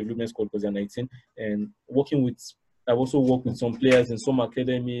say it's a development squad because they're 19, and I've also worked with some players in some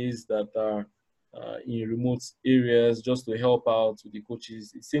academies that are in remote areas just to help out with the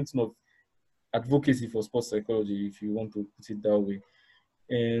coaches. It's same thing of advocacy for sports psychology, if you want to put it that way.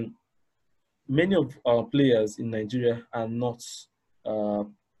 And many of our players in Nigeria are not uh,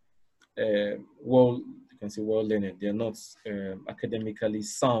 well, you can say well learned. They are not academically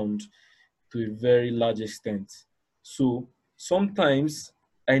sound to a very large extent. So sometimes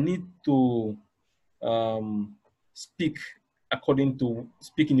I need to speak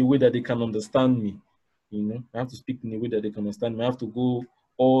speak in a way that they can understand me. I have to speak in a way that they can understand me. I have to go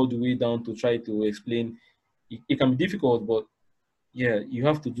all the way down to try to explain. It can be difficult, but yeah, you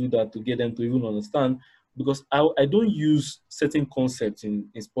have to do that to get them to even understand, because I don't use certain concepts in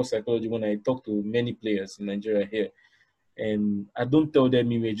sports psychology when I talk to many players in Nigeria here. And I don't tell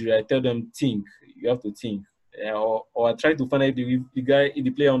them imagery, I tell them think. You have to think. Or I try to find out if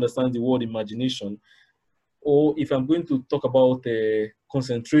the player understands the word imagination, or if I'm going to talk about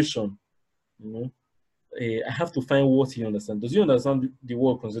concentration, you know, I have to find what he understands. Does he understand the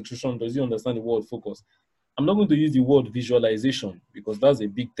word concentration? Does he understand the word focus? I'm not going to use the word visualization because that's a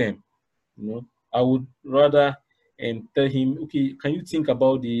big term. I would rather tell him, okay, can you think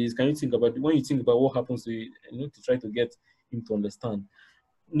about this? Can you think about when you think about what happens to you, to try to get him to understand.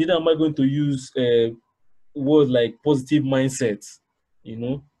 Neither am I going to use words like positive mindset. You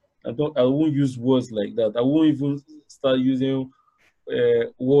know, I won't use words like that. I won't even start using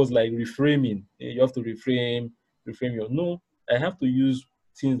words like reframing. You have to reframe your no. I have to use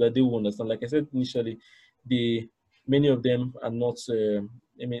things that they will understand. Like I said initially, many of them are not.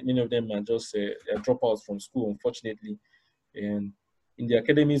 Many of them are just dropouts from school, unfortunately. And in the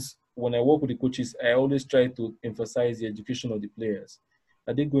academies, when I work with the coaches, I always try to emphasize the education of the players.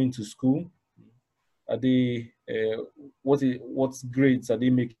 Are they going to school? Are they what grades are they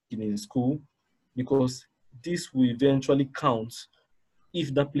making in school? Because this will eventually count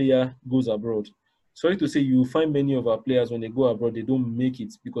if that player goes abroad. Sorry to say, you find many of our players when they go abroad, they don't make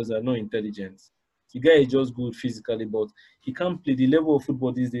it because they're not intelligent. The guy is just good physically, but he can't play. The level of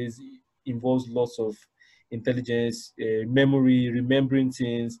football these days involves lots of intelligence, memory, remembering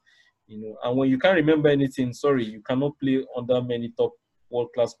things. And when you can't remember anything, sorry, you cannot play under many top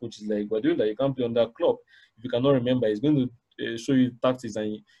world-class coaches like Guardiola. You can't play under Klopp if you cannot remember. He's going to show you tactics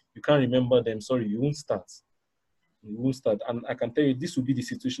and you can't remember them. Sorry, you won't start. You won't start. And I can tell you, this will be the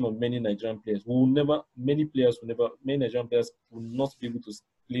situation of many Nigerian players. Many Nigerian players will not be able to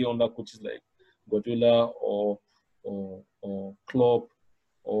play under coaches like Guardiola or Klopp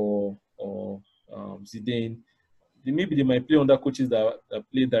or Zidane. Maybe they might play under coaches that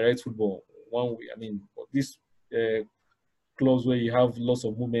play direct football one way. I mean, this clubs where you have lots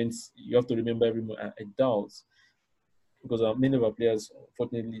of movements, you have to remember every moment. I doubt, because many of our players,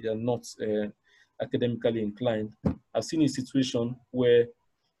 unfortunately, are not academically inclined. I've seen a situation where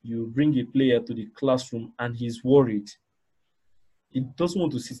you bring a player to the classroom and he's worried. He doesn't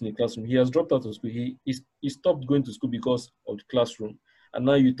want to sit in the classroom. He has dropped out of school. He stopped going to school because of the classroom. And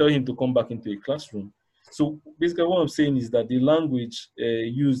now you tell him to come back into a classroom. So basically what I'm saying is that the language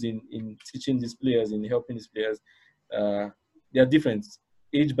used in teaching these players, in helping these players, they are different.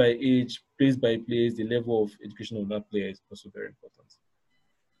 Age by age, place by place, the level of education of that player is also very important.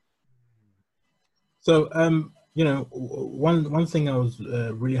 So, one thing I was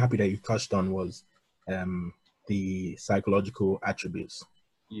really happy that you touched on was the psychological attributes.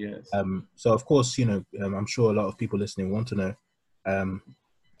 Yes. So, of course, I'm sure a lot of people listening want to know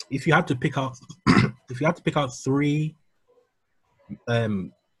if you had to pick out three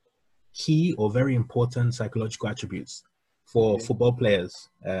key or very important psychological attributes for football players,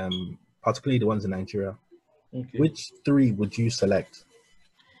 particularly the ones in Nigeria. Okay. Which three would you select?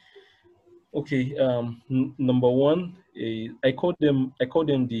 Okay. Number one, I call them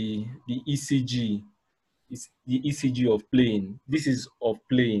the ECG. It's the ECG of playing. This is of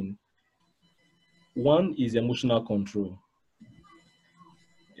playing. One is emotional control.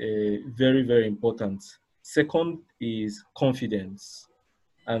 Very, very important. Second is confidence.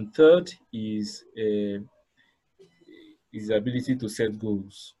 And third is the ability to set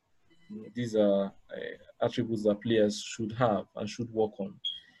goals. These are attributes that players should have and should work on.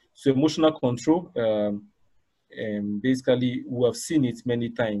 So emotional control, basically, we have seen it many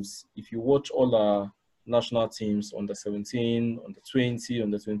times. If you watch all our national teams, under 17, under 20,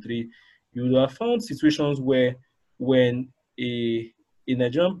 under 23, you will have found situations where when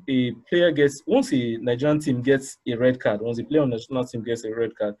once a Nigerian team gets a red card, once a player on the national team gets a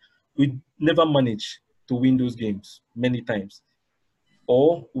red card, we never manage to win those games many times.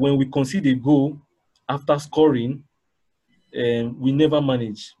 Or when we concede a goal after scoring, we never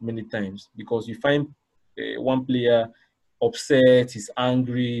manage many times because you find one player upset, is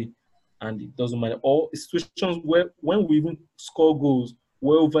angry, and it doesn't matter. Or situations where when we even score goals,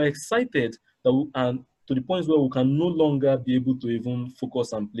 we're overexcited and to the point where we can no longer be able to even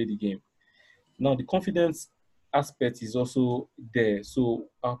focus and play the game. Now, the confidence aspect is also there. So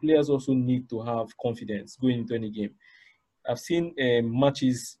our players also need to have confidence going into any game. I've seen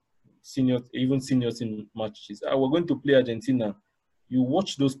matches, even senior team matches. We're going to play Argentina. You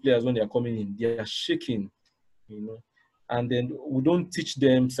watch those players when they are coming in, they are shaking, and then we don't teach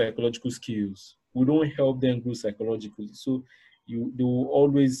them psychological skills. We don't help them grow psychologically. So they will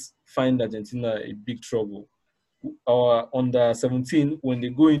always find Argentina a big trouble. Our under 17, when they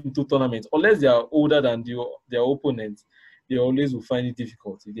go into tournaments, unless they are older than their opponents, they always will find it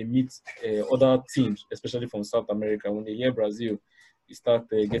difficult. If they meet other teams, especially from South America, when they hear Brazil, they start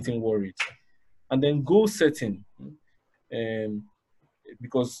getting worried. And then goal setting,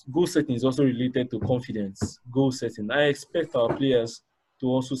 because goal setting is also related to confidence. Goal setting. I expect our players to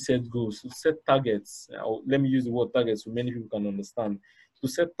also set goals, to set targets. Let me use the word targets so many people can understand. To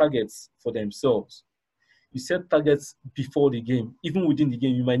set targets for themselves. You set targets before the game. Even within the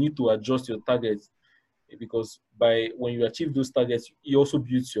game, you might need to adjust your targets because when you achieve those targets, it also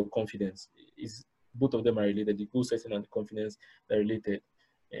builds your confidence. Both of them are related. The goal setting and the confidence are related.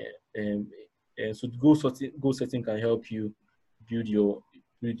 And so goal setting can help you build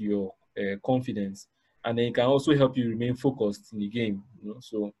your confidence, and then it can also help you remain focused in the game.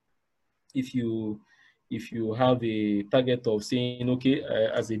 So if you have a target of saying, okay,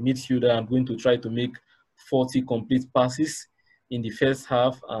 as a midfielder, I'm going to try to make 40 complete passes in the first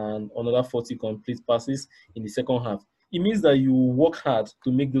half and another 40 complete passes in the second half. It means that you work hard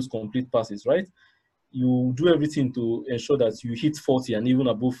to make those complete passes, right? You do everything to ensure that you hit 40 and even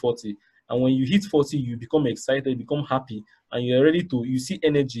above 40. And when you hit 40, you become excited, become happy, and you're ready you see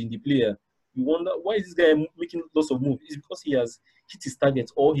energy in the player. You wonder, why is this guy making lots of moves? It's because he has hit his target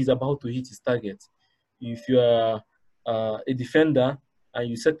or he's about to hit his target. If you are a defender and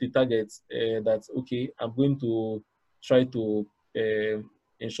you set the target that, okay, I'm going to try to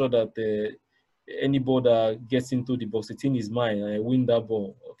ensure that any ball that gets into the box 18 is mine and I win that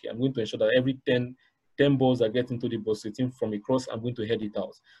ball. Okay, I'm going to ensure that every 10 balls that get into the box 18 from a cross, I'm going to head it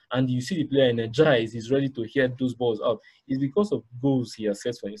out. And you see the player energized, he's ready to head those balls out. It's because of goals he has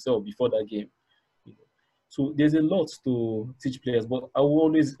set for himself before that game. So there's a lot to teach players, but I will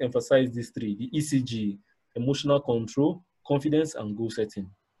always emphasize these three: the ECG, emotional control, confidence, and goal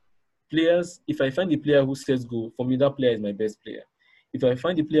setting. Players, if I find a player who sets goal, for me, that player is my best player. If I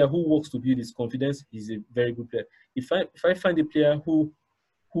find a player who works to build his confidence, he's a very good player. If I find a player who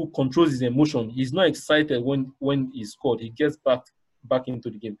controls his emotion, he's not excited when he's scored, he gets back into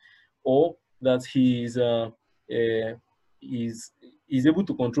the game, or that he's able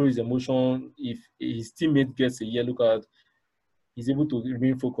to control his emotion. If his teammate gets a yellow card, he's able to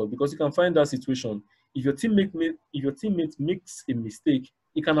remain focused, because you can find that situation. If your teammate makes a mistake,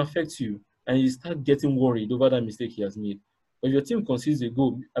 it can affect you, and you start getting worried over that mistake he has made. But if your team concedes a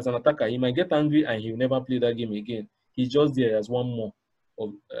goal, as an attacker, he might get angry and he'll never play that game again. He's just there as one more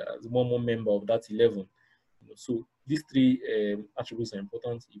member of that 11. So these three attributes are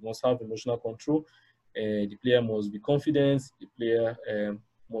important. You must have emotional control. The player must be confident. The player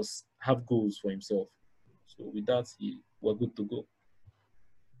must have goals for himself. So with that, we're good to go.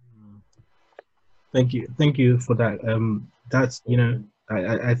 Thank you for that. That's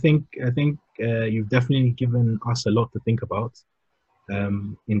I think you've definitely given us a lot to think about.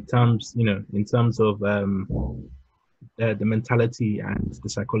 In terms of the mentality and the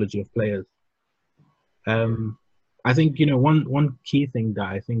psychology of players. I think one key thing that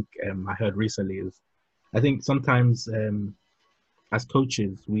I think I heard recently is, I think sometimes as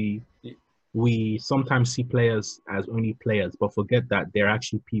coaches we sometimes see players as only players, but forget that they're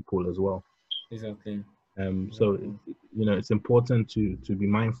actually people as well. Exactly. So it's important to be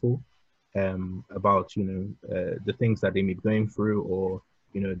mindful about the things that they may be going through, or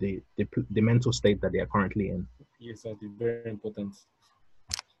the mental state that they are currently in. Yes, that's very important.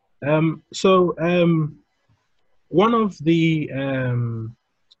 So one of the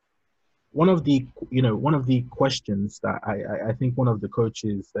questions that I think one of the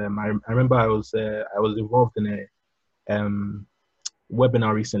coaches, I remember I was involved in a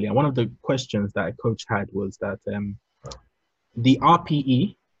webinar recently, and one of the questions that a coach had was that the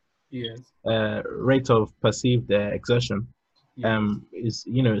RPE, yes, rate of perceived exertion, is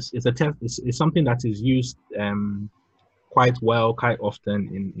it's a test. It's something that is used quite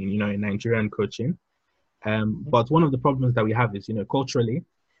often in Nigerian coaching. But one of the problems that we have is culturally,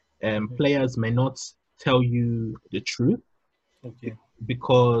 players may not tell you the truth. Okay.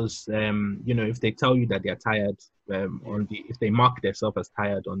 Because if they tell you that they're tired, if they mark themselves as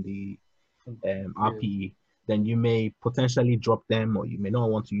tired on the Yeah. RPE, then you may potentially drop them or you may not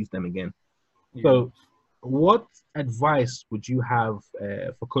want to use them again. Yeah. So, what advice would you have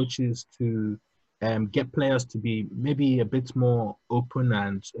for coaches to get players to be maybe a bit more open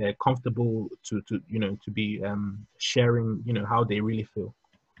and comfortable to be sharing how they really feel?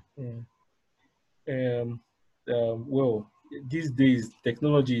 Yeah. Um, well, these days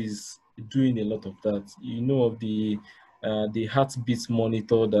technology is doing a lot of that. You know of the heartbeat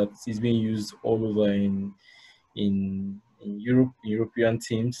monitor that is being used all over in Europe, European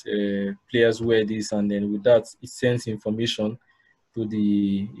teams. Players wear this, and then with that, it sends information to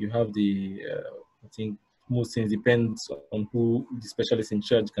the. You have the. I think most things depends on who the specialist in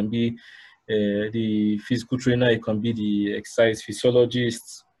charge can be. The physical trainer, it can be the exercise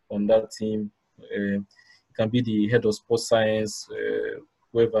physiologist on that team. It can be the head of sports science,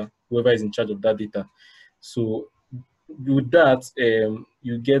 whoever is in charge of that data. So with that,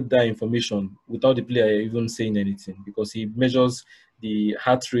 you get that information without the player even saying anything because he measures the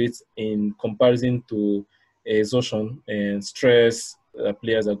heart rate in comparison to exhaustion and stress that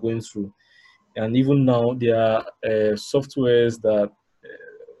players are going through. And even now, there are softwares that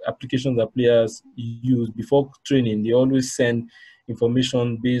applications that players use before training. They always send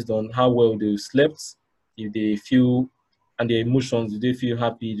information based on how well they slept, if they feel, and their emotions. Do they feel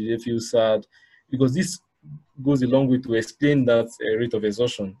happy? Do they feel sad? Because this goes a long way to explain that rate of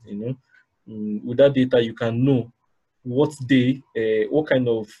exhaustion. With that data, you can know what day, what kind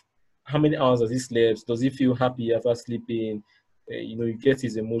of, how many hours has he slept? Does he feel happy after sleeping? You get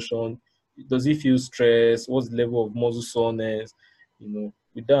his emotion. Does he feel stressed? What's the level of muscle soreness?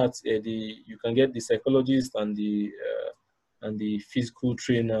 With that, you can get the psychologist and the physical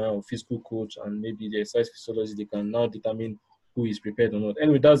trainer or physical coach and maybe the exercise physiologist. They can now determine who is prepared or not.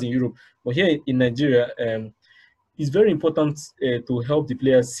 Anyway, that's in Europe. But here in Nigeria, it's very important to help the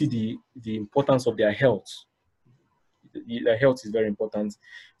players see the importance of their health. Their health is very important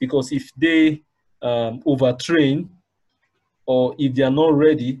because if they overtrain or if they are not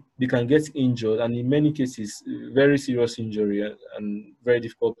ready, they can get injured, and in many cases, very serious injury and very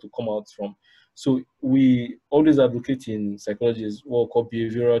difficult to come out from. So we always advocate in psychology is what we call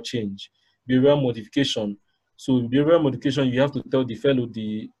behavioral change, behavioral modification. So in behavioral modification, you have to tell the fellow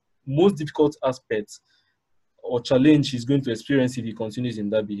the most difficult aspect or challenge he's going to experience if he continues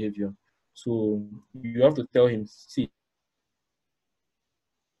in that behavior. So you have to tell him, see,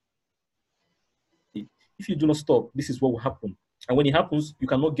 if you do not stop, this is what will happen. And when it happens, you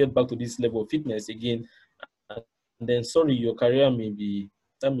cannot get back to this level of fitness again. And then, sorry, your career that may be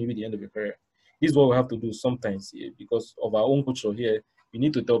the end of your career. This is what we have to do sometimes because of our own culture here. We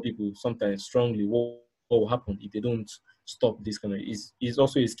need to tell people sometimes strongly what will happen if they don't stop this kind of. Is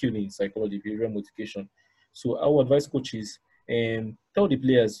also a skill in psychology, behavioral modification. So I would advise coaches and tell the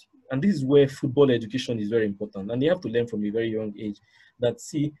players, and this is where football education is very important, and they have to learn from a very young age that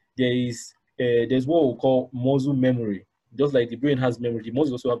see there's what we call muscle memory. Just like the brain has memory, the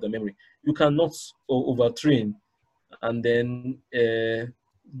muscles also have the memory. You cannot overtrain and then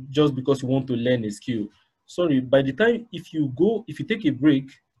just because you want to learn a skill. Sorry, by the time if you take a break,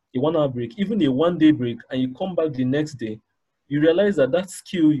 a 1 hour break, even a 1 day break, and you come back the next day, you realize that that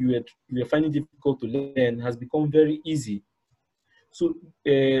skill you were finding difficult to learn has become very easy. So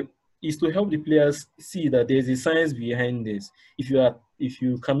is to help the players see that there's a science behind this. If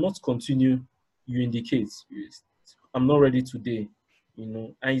you cannot continue, you indicate I'm not ready today,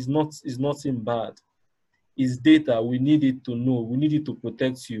 and it's nothing bad. It's data. We need it to know. We need it to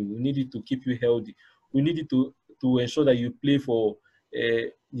protect you. We need it to keep you healthy. We need it to ensure that you play for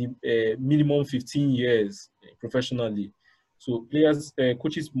the minimum 15 years professionally. So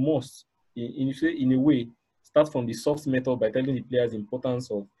coaches must, in a way, start from the soft method by telling the players the importance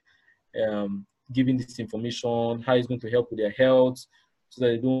of giving this information, how it's going to help with their health, so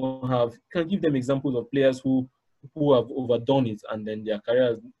that they don't have. Can give them examples of players who have overdone it and then their career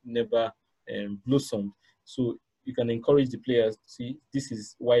has never blossomed. So you can encourage the players to see this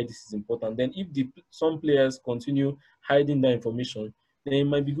is why this is important. Then if some players continue hiding that information, then it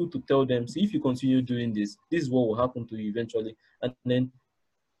might be good to tell them, see, if you continue doing this, this is what will happen to you eventually. And then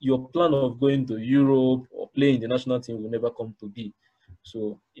your plan of going to Europe or playing the national team will never come to be.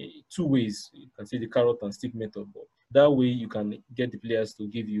 So two ways, you can say the carrot and stick method, but that way you can get the players to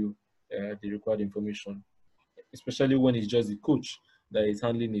give you the required information, especially when it's just the coach that is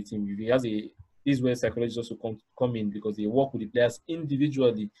handling the team. If he has this is where psychologists also come in because they work with the players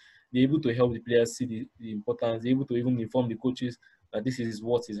individually. They're able to help the players see the importance. They're able to even inform the coaches that this is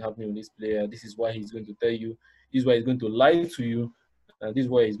what is happening with this player. This is why he's going to tell you. This is why he's going to lie to you. And this is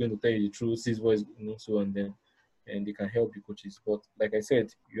why he's going to tell you the truth. This is why so and then. and they can help the coaches. But like I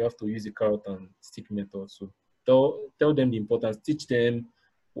said, you have to use the carrot and stick method. So tell them the importance, teach them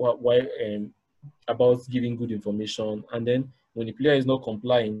why about giving good information, and then when the player is not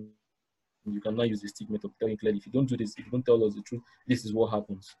complying, you can now use the stick method, tell him clearly, if you don't do this, if you don't tell us the truth, this is what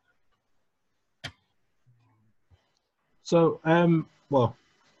happens. So, well,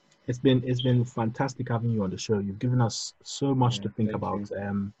 it's been fantastic having you on the show. You've given us so much to think about.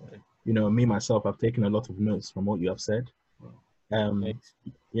 Me myself, I've taken a lot of notes from what you have said. Thanks.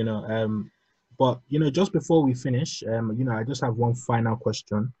 But just before we finish, I just have one final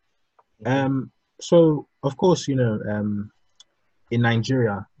question. So of course, in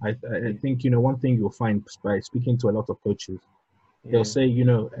Nigeria, I think one thing you'll find by speaking to a lot of coaches, they'll say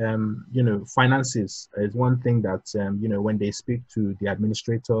finances is one thing that when they speak to the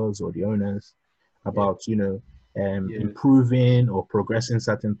administrators or the owners about improving or progressing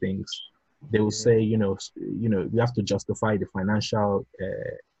certain things, they will say we have to justify the financial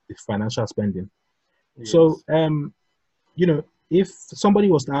spending. So if somebody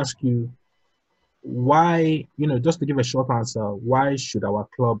was to ask you why, just to give a short answer, why should our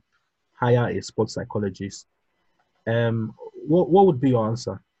club hire a sports psychologist? What would be your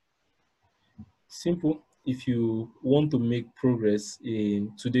answer? Simple. If you want to make progress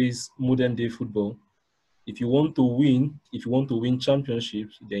in today's modern day football, if you want to win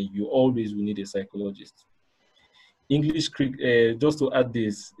championships, then you always will need a psychologist. English cricket, just to add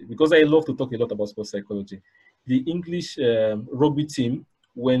this, because I love to talk a lot about sports psychology. The English rugby team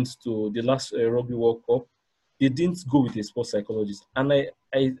went to the last Rugby World Cup. They didn't go with a sports psychologist, and I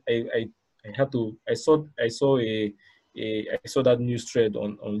saw that news thread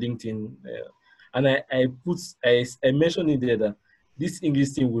on LinkedIn, and I mentioned in there that this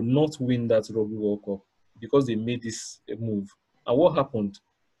English team will not win that Rugby World Cup because they made this move. And what happened?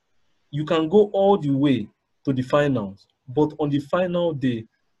 You can go all the way to the finals, but on the final day,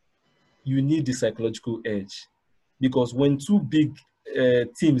 you need the psychological edge, because when two big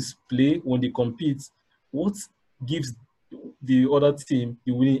teams play, when they compete, what gives the other team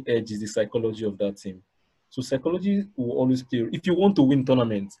the winning edge is the psychology of that team. So psychology will always play. If you want to win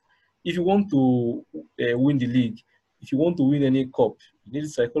tournaments, if you want to win the league, if you want to win any cup, you need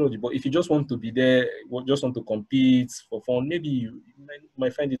psychology. But if you just want to be there, just want to compete for fun, maybe you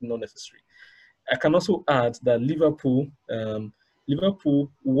might find it not necessary. I can also add that Liverpool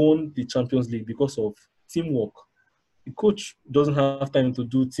won the Champions League because of teamwork. The coach doesn't have time to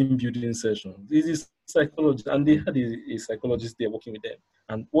do team building sessions. This is psychology, and they had a psychologist there working with them.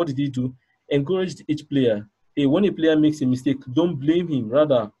 And what did he do? Encouraged each player. Hey, when a player makes a mistake, don't blame him.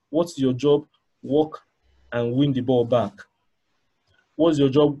 Rather, what's your job? Work and win the ball back. What's your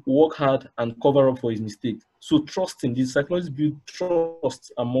job? Work hard and cover up for his mistake. So trusting, the psychologists build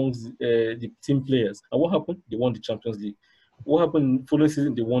trust amongst the team players. And what happened? They won the Champions League. What happened following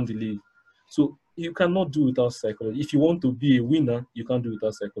season? They won the league. So you cannot do without psychology. If you want to be a winner, you can't do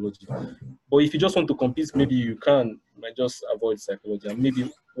without psychology. But if you just want to compete, maybe you can. You might just avoid psychology. And maybe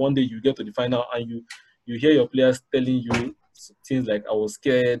one day you get to the final and you hear your players telling you things like, I was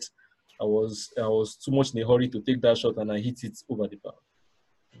scared, I was too much in a hurry to take that shot and I hit it over the bar.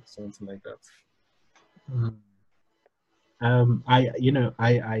 Something like that.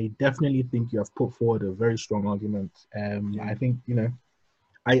 I definitely think you have put forward a very strong argument. I think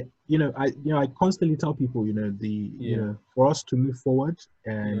I constantly tell people, for us to move forward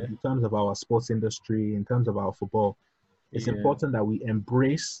and in terms of our sports industry, in terms of our football, it's important that we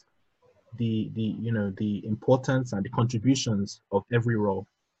embrace the importance and the contributions of every role.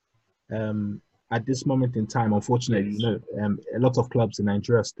 At this moment in time, unfortunately, a lot of clubs in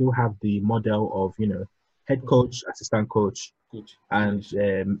Nigeria still have the model of, head coach, assistant coach, and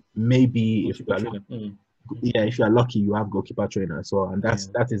maybe if you are lucky, you have goalkeeper trainer as well, and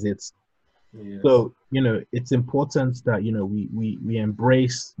that is it. So it's important that we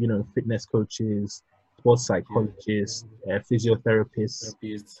embrace fitness coaches, sports psychologists, physiotherapists,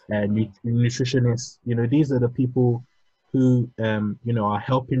 and nutritionists. These are the people who are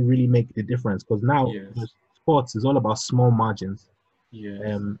helping really make the difference, because now sports is all about small margins.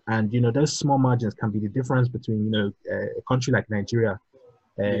 And those small margins can be the difference between a country like Nigeria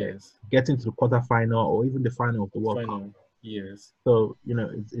getting to the quarterfinal or even the final of the World Cup. So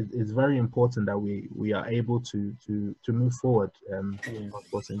it's very important that we are able to move forward in the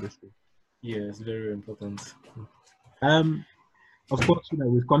sports industry. Yes, very important. Of course,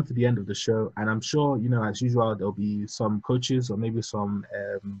 we've come to the end of the show, and I'm sure as usual there'll be some coaches or maybe some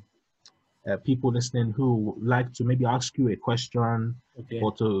people listening who would like to maybe ask you a question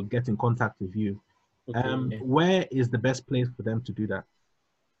or to get in contact with you. Where is the best place for them to do that?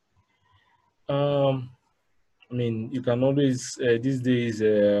 I mean, you can always these days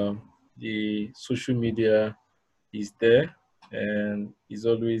the social media is there, and is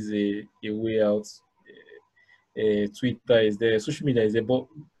always a way out. Twitter is there, social media is there, but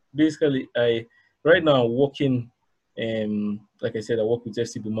basically, I right now I'm working. Like I said, I work with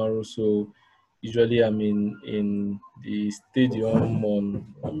FC Bumaro, so usually I'm in the stadium on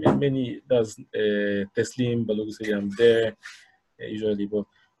many. That's Teslim Balogun Stadium. I'm there usually, but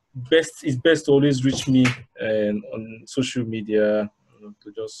best to always reach me on social media,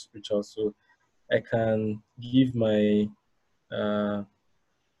 to just reach out so I can give my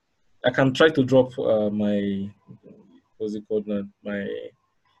I can try to drop my what's it called now, my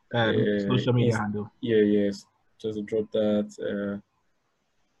Social media inst- handle. yeah, yes, just to drop that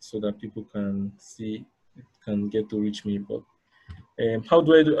so that people can see, can get to reach me. But how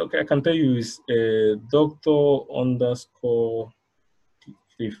do I do? Okay, I can tell you is doctor underscore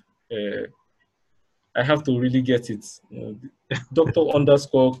Cliff. I have to really get it. Doctor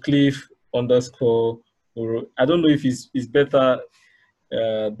underscore Cliff underscore Oro. I don't know if it's better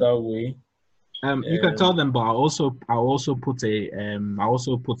that way. You can tell them, but I also put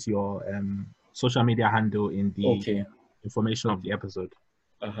your social media handle in the Okay. information of the episode.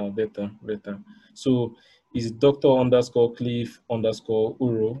 Better. So it's Doctor underscore Cliff underscore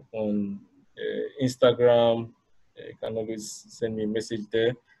Uro on Instagram. You can always send me a message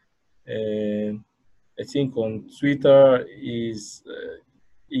there. And I think on Twitter is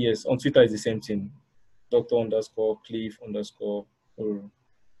yes, on Twitter is the same thing. Doctor underscore Cliff underscore Uro.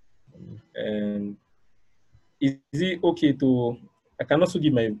 And is it okay to? I can also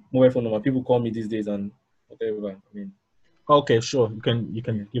give my mobile phone number. People call me these days and whatever. I mean, Okay, sure. You can yeah.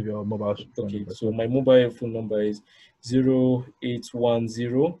 give your mobile phone Okay, number. so my mobile phone number is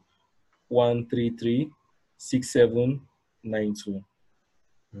 0810 133 6792.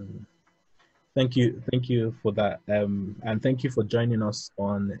 Mm. Thank you for that, and thank you for joining us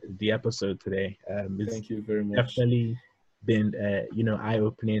on the episode today. It's Thank you very much. definitely been, eye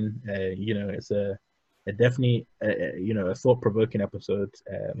opening. It's a definitely, a thought provoking episode.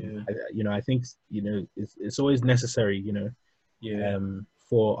 Yeah, I think it's always necessary, yeah,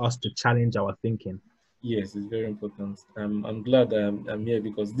 for us to challenge our thinking. yes, it's very important. I'm glad I'm here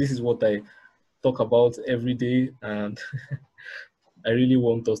because this is what I talk about every day, and I really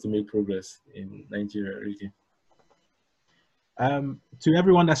want us to make progress in Nigeria, really. To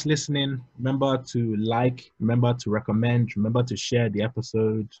everyone that's listening, remember to like, remember to recommend, remember to share the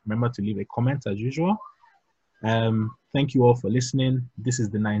episode, remember to leave a comment as usual. Thank you all for listening. This is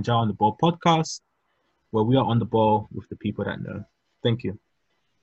the Ninja on the Ball podcast, where we are on the ball with the people that know. Thank you.